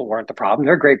the people weren't the problem.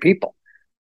 They're great people.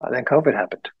 And then COVID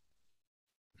happened.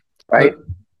 Right?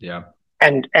 Yeah.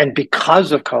 And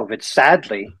because of COVID,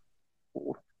 sadly,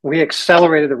 we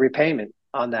accelerated the repayment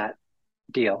on that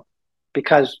deal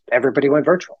because everybody went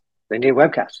virtual. They need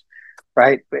webcasts,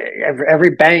 right?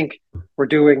 Every bank, we're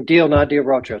doing deal, not deal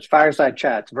roadshows, fireside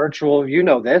chats, virtual,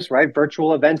 this, right?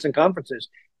 Virtual events and conferences.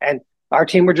 And our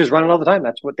team were just running all the time.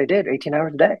 That's what they did, 18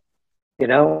 hours a day,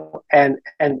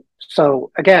 and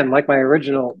so again, like my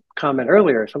original comment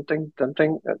earlier, something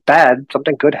bad,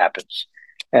 something good happens.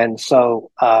 And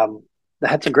so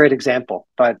that's a great example.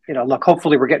 But, look,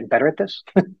 hopefully we're getting better at this.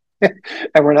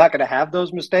 And we're not going to have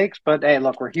those mistakes, but hey,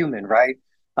 look, we're human, right?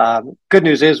 Good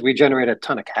news is we generate a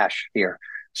ton of cash here.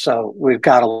 So we've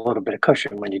got a little bit of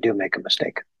cushion when you do make a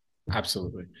mistake.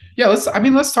 Absolutely. Yeah.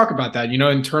 Let's talk about that,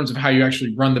 in terms of how you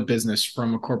actually run the business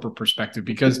from a corporate perspective,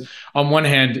 because on one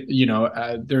hand,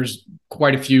 there's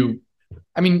quite a few,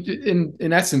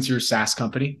 in essence, you're a SaaS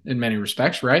company in many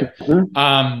respects, right?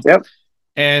 Mm-hmm. Yep.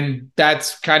 And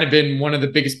that's kind of been one of the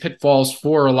biggest pitfalls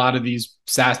for a lot of these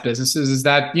SaaS businesses is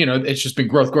that, it's just been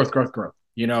growth,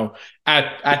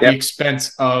 at the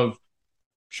expense of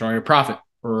showing a profit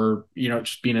or,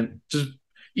 just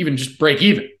break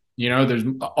even, there's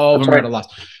all of them are at a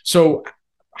loss. So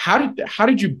how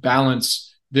did you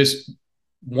balance this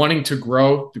wanting to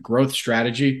grow, the growth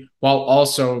strategy, while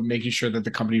also making sure that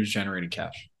the company was generating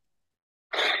cash?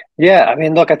 Yeah,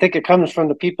 look, I think it comes from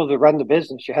the people that run the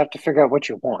business. You have to figure out what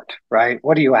you want, right?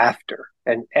 What are you after?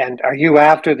 And are you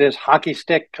after this hockey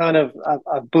stick kind of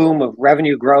a boom of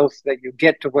revenue growth that you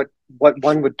get to what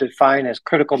one would define as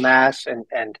critical mass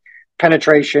and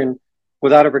penetration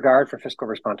without a regard for fiscal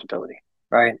responsibility,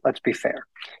 right? Let's be fair.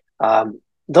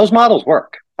 Those models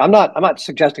work. I'm not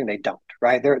suggesting they don't,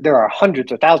 right? There are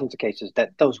hundreds or thousands of cases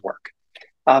that those work.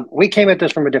 We came at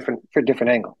this from a different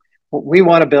angle. We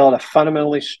want to build a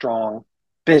fundamentally strong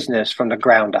business from the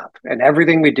ground up, and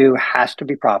everything we do has to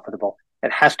be profitable.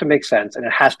 It has to make sense, and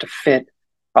it has to fit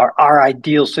our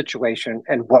ideal situation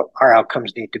and what our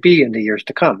outcomes need to be in the years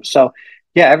to come. So,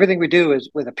 yeah, everything we do is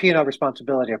with a P&L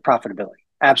responsibility of profitability.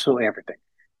 Absolutely everything.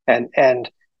 And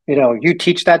you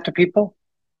teach that to people,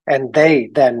 and they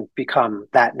then become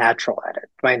that natural at it.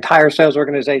 My entire sales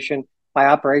organization, my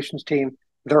operations team,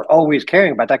 they're always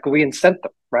caring about that because we incent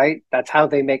them, right? That's how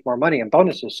they make more money and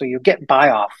bonuses. So you get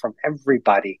buy-off from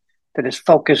everybody that is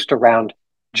focused around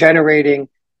generating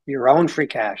your own free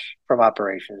cash from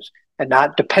operations and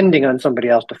not depending on somebody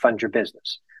else to fund your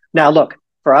business. Now, look,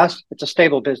 for us, it's a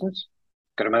stable business,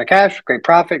 good amount of cash, great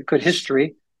profit, good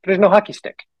history, but there's no hockey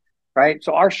stick, right?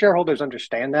 So our shareholders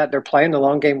understand that. They're playing the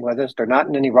long game with us. They're not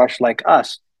in any rush like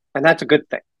us. And that's a good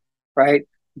thing, right?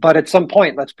 But at some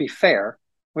point, let's be fair.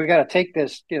 We got to take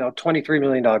this, $23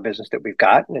 million business that we've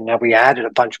got, and now we added a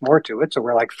bunch more to it. So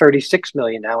we're like 36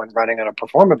 million now and running on a pro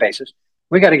forma basis.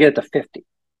 We got to get it to 50.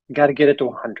 We got to get it to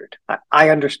 100. I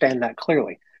understand that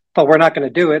clearly, but we're not going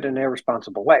to do it in an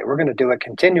irresponsible way. We're going to do it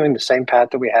continuing the same path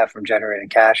that we have from generating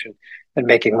cash and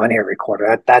making money every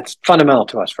quarter. That's fundamental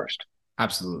to us first.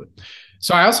 Absolutely.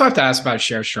 So I also have to ask about a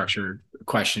share structure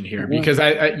question here, because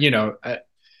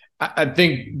I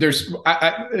think there's,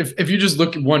 if you just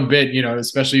look at one bit,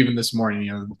 especially even this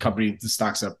morning, the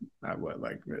stock's up,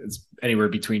 it's anywhere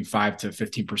between 5 to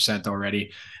 15%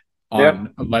 already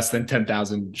on less than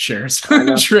 10,000 shares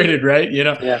traded, right?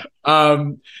 Yeah.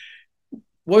 So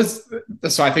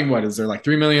I think, what is there, like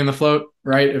 3 million in the float,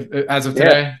 right? As of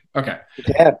today? Yeah. Okay.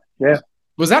 Yeah.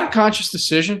 Was that a conscious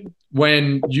decision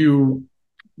when you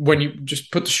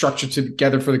just put the structure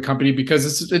together for the company?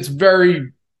 Because it's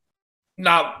very,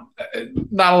 not a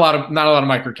lot of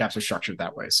microcaps are structured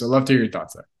that way. So I'd love to hear your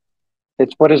thoughts there.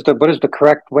 It's what is the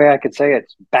correct way I could say it?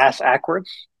 It's bass backwards.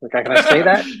 Can I say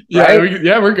that?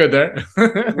 We're good there.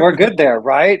 We're good there,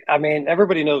 right? I mean,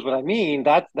 everybody knows what I mean.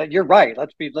 That you're right.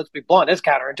 Let's be blunt. It's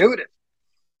counterintuitive,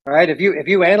 right? If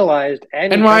you analyzed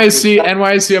any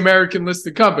NYSE American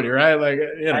listed company, right?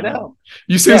 I know.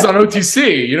 You see this on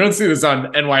OTC. You don't see this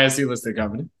on NYSE listed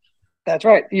company. That's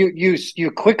right.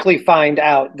 You quickly find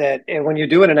out that when you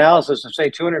do an analysis of, say,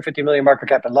 250 million market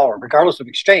cap and lower, regardless of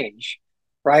exchange,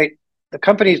 right? The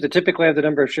companies that typically have the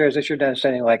number of shares issued and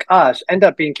outstanding like us end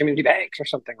up being community banks or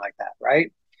something like that,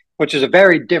 right? Which is a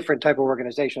very different type of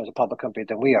organization as a public company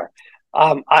than we are.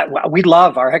 We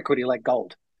love our equity like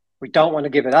gold. We don't want to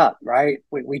give it up, right?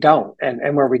 We don't.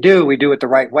 And where we do it the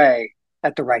right way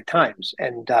at the right times.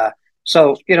 And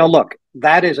so, look,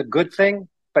 that is a good thing.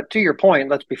 But to your point,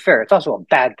 let's be fair, it's also a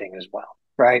bad thing as well,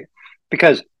 right?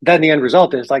 Because then the end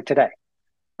result is like today,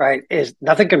 right? Is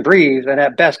nothing can breathe, and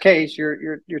at best case,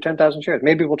 you're 10,000 shares.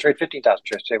 Maybe we'll trade 15,000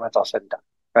 shares today when it's all said and done,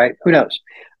 right? Who knows?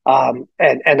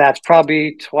 And that's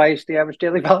probably twice the average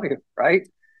daily value, right?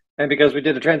 And because we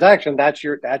did a transaction, that's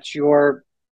your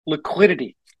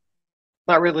liquidity.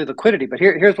 Not really liquidity, but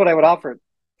here's what I would offer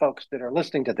folks that are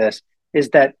listening to this is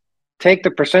that take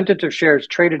the percentage of shares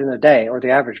traded in a day or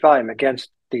the average volume against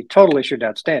the total issued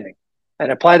outstanding and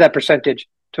apply that percentage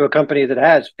to a company that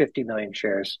has 50 million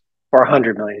shares or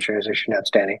 100 million shares issued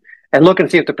outstanding and look and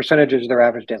see if the percentages of their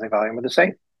average daily volume are the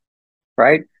same,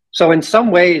 right? So in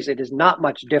some ways, it is not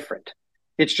much different.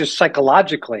 It's just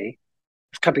psychologically,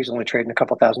 this company's only trading a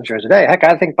couple thousand shares a day. Heck,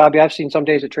 I think, Bobby, I've seen some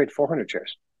days that trade 400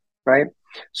 shares, right?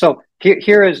 So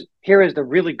here is the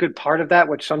really good part of that,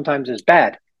 which sometimes is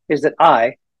bad, is that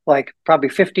I, like probably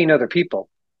 15 other people,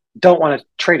 don't want to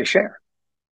trade a share.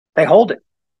 They hold it.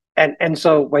 And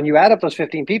so when you add up those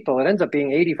 15 people, it ends up being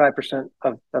 85%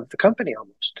 of the company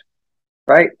almost,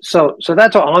 right? So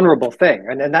that's an honorable thing.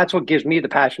 And that's what gives me the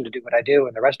passion to do what I do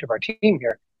and the rest of our team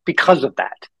here because of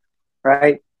that,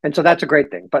 right? And so that's a great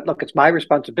thing. But look, it's my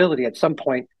responsibility at some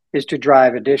point is to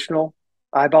drive additional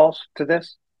eyeballs to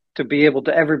this, to be able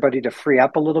to everybody to free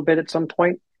up a little bit at some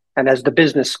point. And as the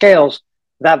business scales,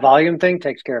 that volume thing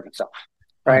takes care of itself,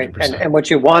 right? And what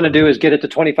you want to do is get it to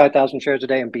 25,000 shares a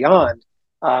day and beyond.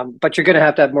 But you're going to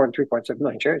have more than 3.7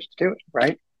 million shares to do it,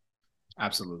 right?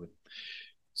 Absolutely.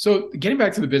 So getting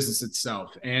back to the business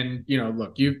itself, and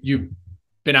look, you've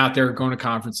been out there going to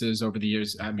conferences over the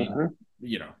years. I mean,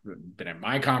 been at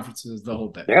my conferences, the whole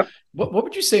bit. Yep. What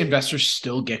would you say investors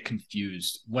still get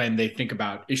confused when they think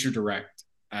about Issuer Direct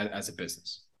as a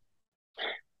business?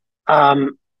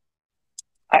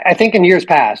 I think in years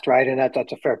past, right, and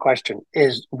that's a fair question,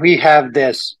 is we have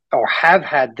this or have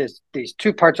had these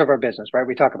two parts of our business, right?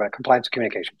 We talk about compliance and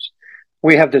communications.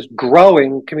 We have this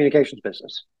growing communications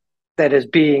business that is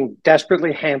being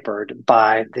desperately hampered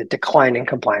by the declining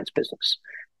compliance business.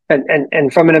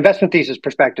 And from an investment thesis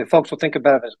perspective, folks will think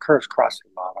about it as a curves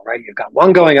crossing model, right? You've got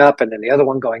one going up and then the other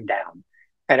one going down.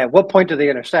 And at what point do they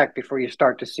intersect before you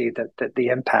start to see that the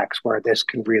impacts where this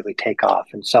can really take off?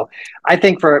 And so I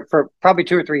think for probably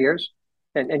 2 or 3 years,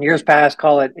 and years past,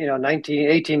 call it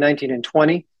 18, 19, and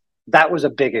 20, that was a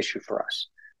big issue for us,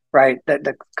 right? That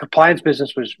the compliance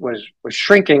business was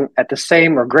shrinking at the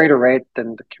same or greater rate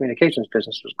than the communications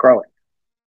business was growing.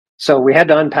 So we had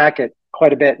to unpack it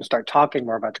quite a bit and start talking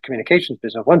more about the communications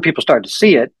business. When people started to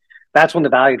see it, that's when the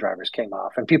value drivers came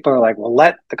off. And people are like, well,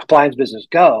 let the compliance business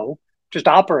go. Just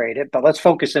operate it, but let's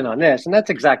focus in on this. And that's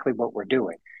exactly what we're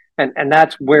doing. And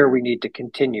that's where we need to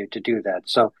continue to do that.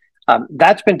 So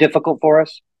that's been difficult for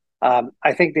us.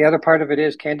 I think the other part of it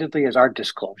is, candidly, is our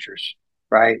disclosures,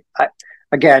 right?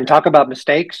 Again, talk about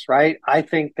mistakes, right? I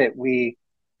think that we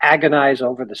agonize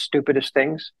over the stupidest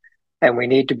things, and we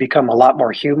need to become a lot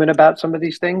more human about some of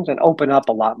these things and open up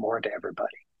a lot more to everybody,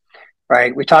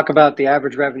 right? We talk about the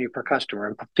average revenue per customer,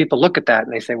 and people look at that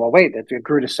and they say, well, wait, that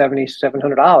grew to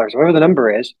 $7,700, whatever the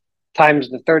number is, times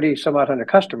the 30 some odd hundred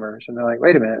customers. And they're like,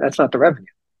 wait a minute, that's not the revenue.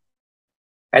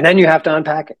 And then you have to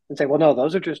unpack it and say, well, no,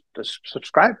 those are just the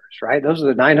subscribers, right? Those are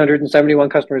the 971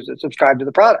 customers that subscribe to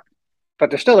the product. But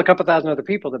there's still a couple thousand other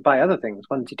people that buy other things,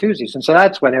 onesie twosies. And so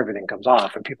that's when everything comes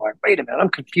off and people are like, wait a minute, I'm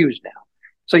confused now.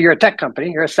 So you're a tech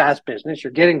company, you're a SaaS business,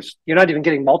 you're not even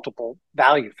getting multiple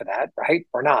value for that, right?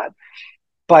 Or not.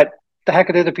 But the heck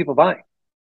are the other people buying?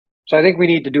 So I think we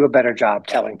need to do a better job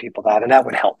telling people that, and that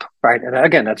would help, right? And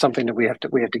again, that's something that we have to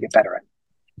get better at.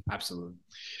 Absolutely.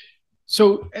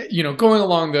 So, going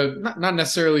along not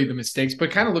necessarily the mistakes,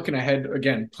 but kind of looking ahead,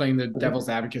 again, playing the devil's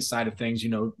advocate side of things,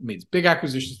 made big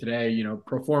acquisitions today,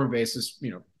 pro forma basis,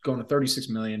 going to 36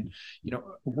 million,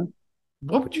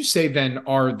 what would you say then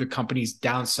are the company's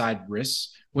downside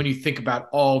risks when you think about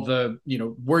all the,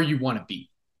 where you want to be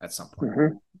at some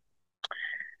point?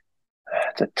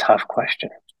 That's a tough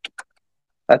question.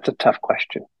 I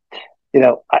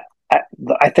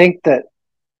think that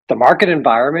the market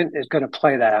environment is going to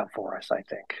play that out for us. I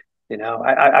think,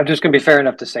 I'm just going to be fair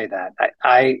enough to say that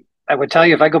I would tell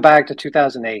you, if I go back to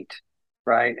 2008,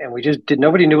 right, and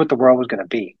nobody knew what the world was going to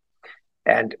be,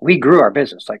 and we grew our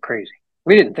business like crazy.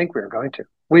 We didn't think we were going to.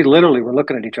 We literally were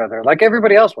looking at each other like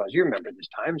everybody else was. You remember these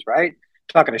times, right?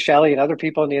 Talking to Shelly and other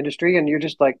people in the industry, and you're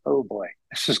just like, oh boy,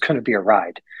 this is going to be a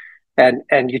ride,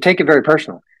 and you take it very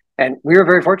personal. And we were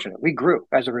very fortunate. We grew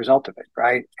as a result of it,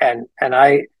 right? And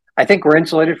I think we're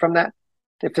insulated from that.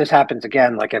 If this happens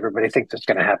again, like everybody thinks it's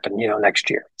going to happen, next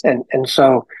year. And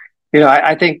so,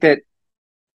 I think that,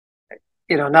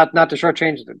 not to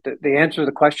shortchange the answer to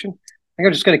the question, I think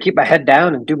I'm just going to keep my head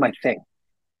down and do my thing,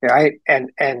 right? And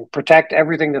protect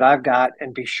everything that I've got,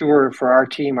 and be sure for our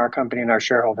team, our company, and our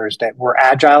shareholders that we're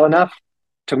agile enough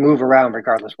to move around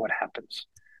regardless of what happens,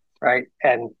 right?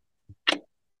 And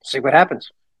see what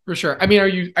happens. For sure.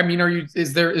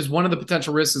 Is one of the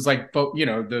potential risks is like,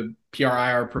 the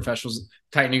PRIR professionals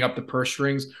tightening up the purse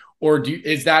strings, or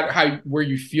is that where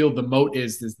you feel the moat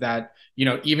is that,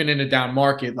 even in a down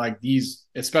market like these,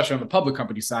 especially on the public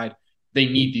company side,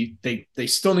 they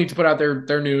still need to put out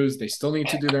their news. They still need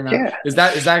to do their, yeah. Is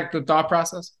that the thought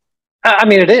process?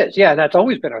 It is. Yeah. That's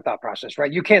always been our thought process,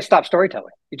 right? You can't stop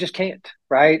storytelling. You just can't,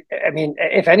 right?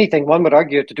 If anything, one would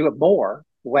argue to do it more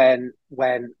when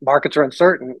markets are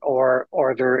uncertain or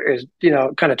there is,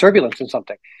 kind of turbulence in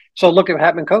something. So look at what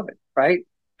happened in COVID, right?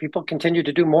 People continue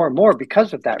to do more and more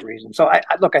because of that reason. So I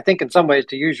think in some ways,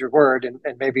 to use your word, and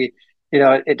maybe,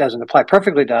 it doesn't apply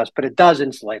perfectly to us, but it does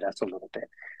insulate us a little bit.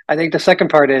 I think the second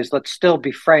part is, let's still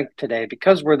be frank today,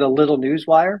 because we're the little news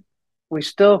wire, we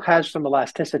still have some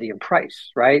elasticity in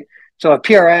price, right? So if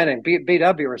PRN and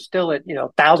BW are still at,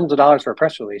 thousands of dollars for a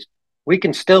press release, we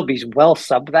can still be well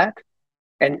sub that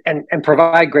and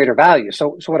provide greater value.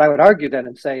 So what I would argue then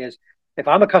and say is, if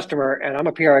I'm a customer and I'm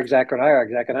a PR exec or an IR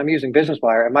exec and I'm using Business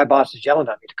Wire and my boss is yelling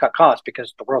at me to cut costs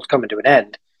because the world's coming to an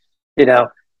end,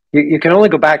 you can only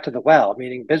go back to the well,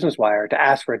 meaning Business Wire, to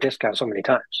ask for a discount so many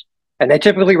times. And they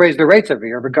typically raise their rates every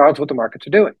year, regardless of what the markets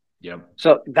are doing. Yep.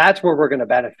 So that's where we're going to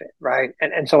benefit, right?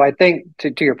 And so I think,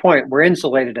 to your point, we're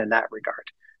insulated in that regard,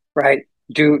 right?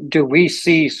 Do we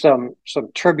see some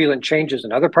turbulent changes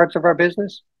in other parts of our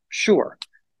business? Sure,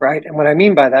 right? And what I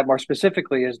mean by that more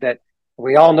specifically is that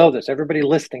we all know this. Everybody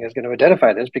listening is going to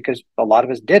identify this, because a lot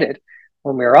of us did it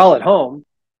when we were all at home.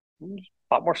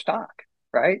 Bought more stock,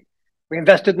 right? We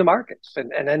invested in the markets,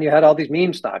 and then you had all these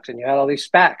meme stocks and you had all these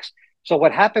SPACs. So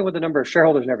what happened with the number of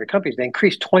shareholders in every company is they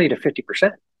increased 20 to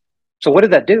 50%. So what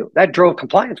did that do? That drove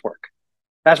compliance work.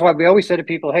 That's why we always say to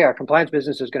people, hey, our compliance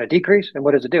business is going to decrease. And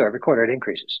what does it do? Every quarter it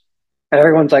increases. And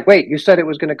everyone's like, wait, you said it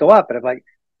was going to go up. And I'm like,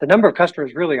 the number of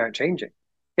customers really aren't changing.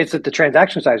 It's that the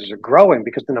transaction sizes are growing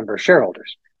because the number of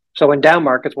shareholders. So in down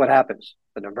markets, what happens?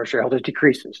 The number of shareholders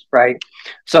decreases, right?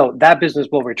 So that business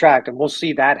will retract, and we'll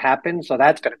see that happen. So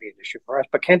that's going to be an issue for us.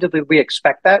 But candidly, we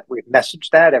expect that. We've messaged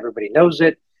that. Everybody knows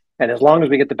it. And as long as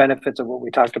we get the benefits of what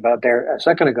we talked about there a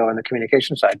second ago on the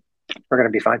communication side, we're going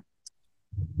to be fine.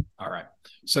 All right.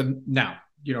 So now,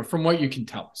 from what you can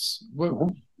tell us,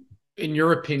 in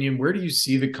your opinion, where do you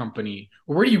see the company,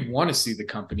 or where do you want to see the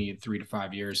company in 3 to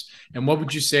 5 years? And what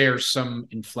would you say are some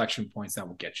inflection points that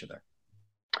will get you there?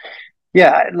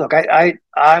 Yeah, look,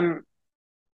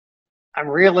 I'm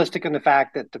realistic in the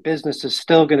fact that the business is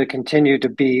still going to continue to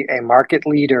be a market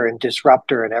leader and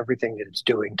disruptor in everything that it's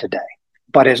doing today,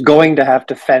 but is going to have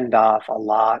to fend off a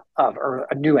lot of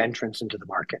new entrants into the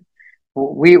market.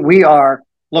 We are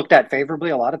looked at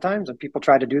favorably a lot of times, and people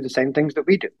try to do the same things that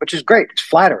we do, which is great. It's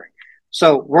flattering.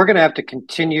 So we're going to have to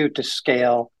continue to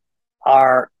scale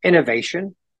our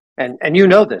innovation. And you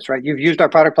know this, right? You've used our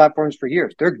product platforms for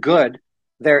years. They're good.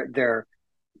 They're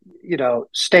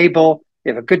stable.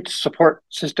 You have a good support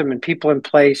system and people in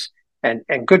place and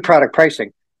good product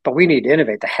pricing, but we need to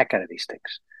innovate the heck out of these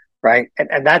things, right?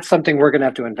 And that's something we're going to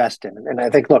have to invest in. And I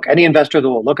think, look, any investor that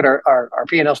will look at our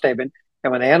P&L statement, and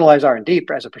when they analyze R&D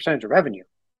as a percentage of revenue,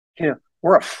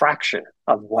 we're a fraction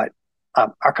of what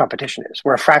our competition is.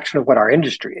 We're a fraction of what our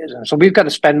industry is. And so we've got to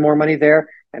spend more money there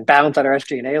and balance out our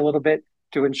SG&A a little bit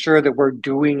to ensure that we're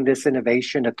doing this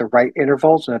innovation at the right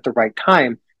intervals and at the right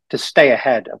time to stay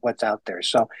ahead of what's out there.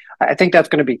 So I think that's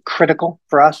going to be critical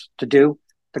for us to do.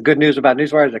 The good news about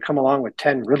Newswire is they come along with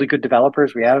 10 really good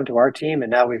developers. We add them to our team, and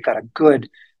now we've got a good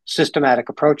systematic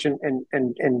approach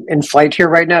in flight here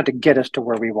right now to get us to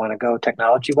where we want to go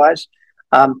technology-wise.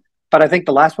 But I think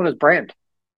the last one is brand.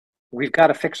 We've got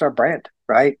to fix our brand,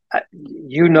 right?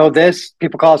 This,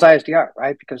 people call us ISDR,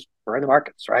 right? Because we're in the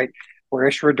markets, right? We're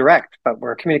Issuer Direct, but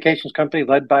we're a communications company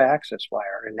led by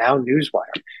AccessWire and now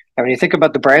Newswire. And when you think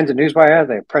about the brands of Newswire,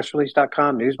 they have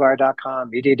pressrelease.com,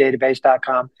 newswire.com,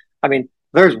 mediadatabase.com. I mean,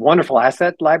 there's wonderful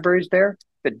asset libraries there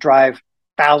that drive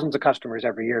thousands of customers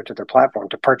every year to their platform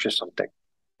to purchase something,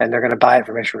 and they're going to buy it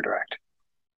from Issuer Direct.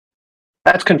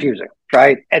 That's confusing,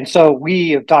 right? And so we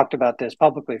have talked about this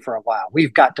publicly for a while.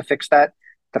 We've got to fix that.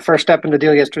 The first step in the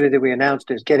deal yesterday that we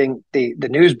announced is getting the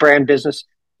news brand business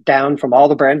down from all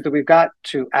the brands that we've got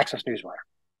to Access Newswire.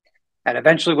 And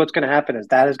eventually what's going to happen is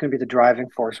that is going to be the driving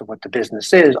force of what the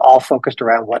business is, all focused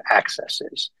around what Access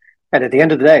is. And at the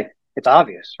end of the day, it's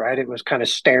obvious, right? It was kind of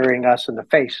staring us in the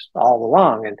face all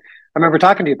along. And I remember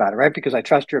talking to you about it, right? Because I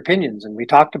trust your opinions. And we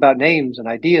talked about names and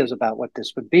ideas about what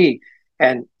this would be.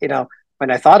 And, when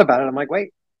I thought about it, I'm like,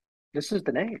 wait, this is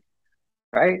the name,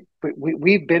 right?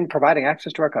 We've been providing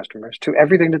access to our customers to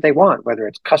everything that they want, whether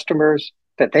it's customers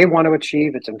that they want to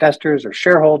achieve, it's investors or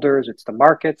shareholders, it's the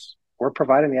markets. We're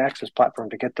providing the access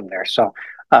platform to get them there. So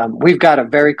we've got a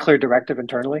very clear directive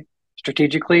internally,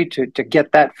 strategically, to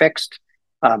get that fixed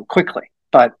quickly.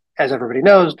 But as everybody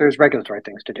knows, there's regulatory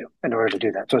things to do in order to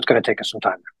do that. So it's going to take us some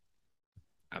time.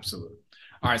 Absolutely.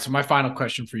 All right. So my final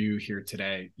question for you here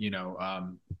today,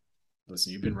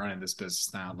 listen, you've been running this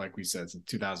business now, like we said, since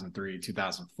 2003,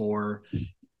 2004.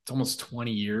 It's almost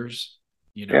 20 years,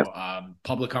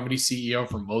 public company CEO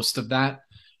for most of that.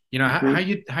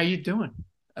 How you doing?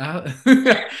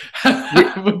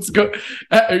 Let's go.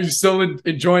 Are you still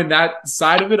enjoying that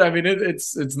side of it? I mean,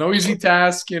 it's no easy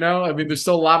task, I mean, there's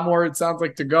still a lot more, it sounds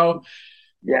like, to go.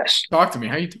 Yes. Talk to me.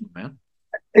 How you doing, man?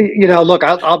 Look,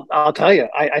 I'll tell you,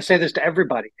 I say this to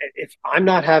everybody. If I'm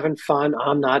not having fun,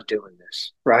 I'm not doing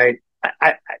this, right?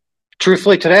 I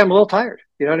truthfully, today I'm a little tired.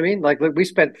 You know what I mean? Like, we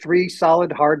spent 3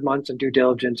 solid, hard months in due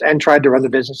diligence and tried to run the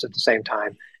business at the same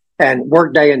time and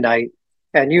work day and night.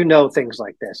 And things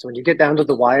like this. When you get down to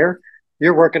the wire,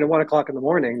 you're working at 1 o'clock in the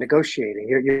morning, negotiating.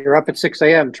 You're up at 6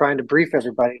 a.m. trying to brief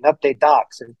everybody and update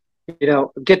docs and,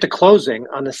 get to closing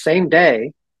on the same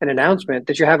day, an announcement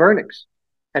that you have earnings,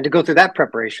 and to go through that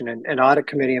preparation and audit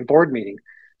committee and board meeting.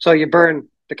 So you burn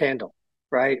the candle,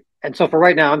 right? And so for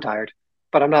right now, I'm tired,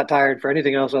 but I'm not tired for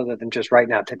anything else other than just right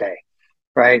now today,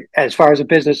 right? As far as the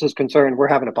business is concerned, we're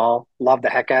having a ball. Love the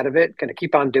heck out of it. Going to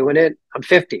keep on doing it. I'm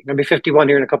 50. I'm going to be 51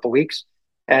 here in a couple of weeks.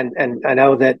 And I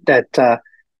know that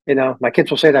my kids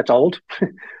will say that's old,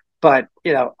 but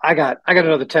I got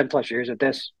another 10 plus years at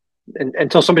this, and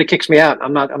until somebody kicks me out,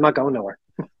 I'm not going nowhere.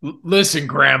 Listen,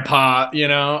 Grandpa,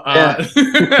 Yeah.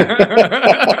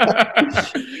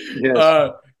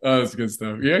 Yes. That's good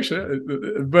stuff. Yeah, actually,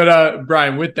 but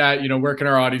Brian, with that, where can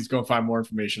our audience go find more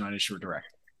information on Issuer Direct?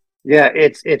 Yeah,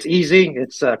 it's easy.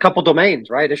 It's a couple domains,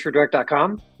 right?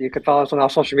 IssuerDirect.com. You can follow us on all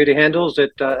social media handles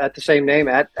at the same name,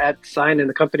 at sign in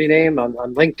the company name on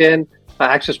LinkedIn,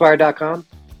 AccessWire.com.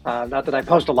 Not that I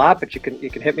post a lot, but you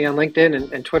can hit me on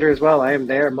LinkedIn and Twitter as well. I am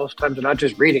there most times. I'm not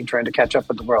just reading, trying to catch up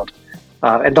with the world.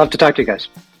 I'd love to talk to you guys.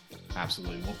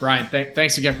 Absolutely. Well, Brian,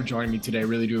 thanks again for joining me today.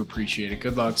 Really do appreciate it.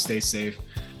 Good luck. Stay safe.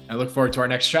 I look forward to our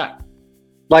next chat.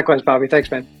 Likewise, Bobby. Thanks,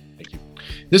 man. Thank you.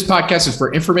 This podcast is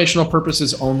for informational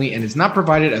purposes only and is not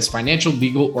provided as financial,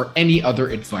 legal, or any other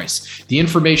advice. The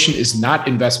information is not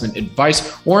investment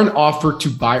advice or an offer to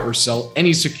buy or sell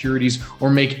any securities or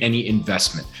make any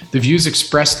investment. The views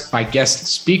expressed by guest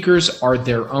speakers are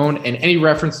their own, and any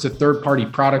reference to third-party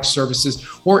products, services,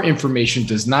 or information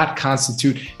does not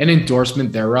constitute an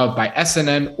endorsement thereof by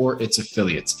SNN or its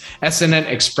affiliates. SNN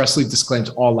expressly disclaims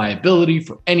all liability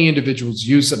for any individual's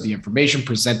use of the information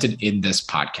presented in this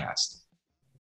podcast.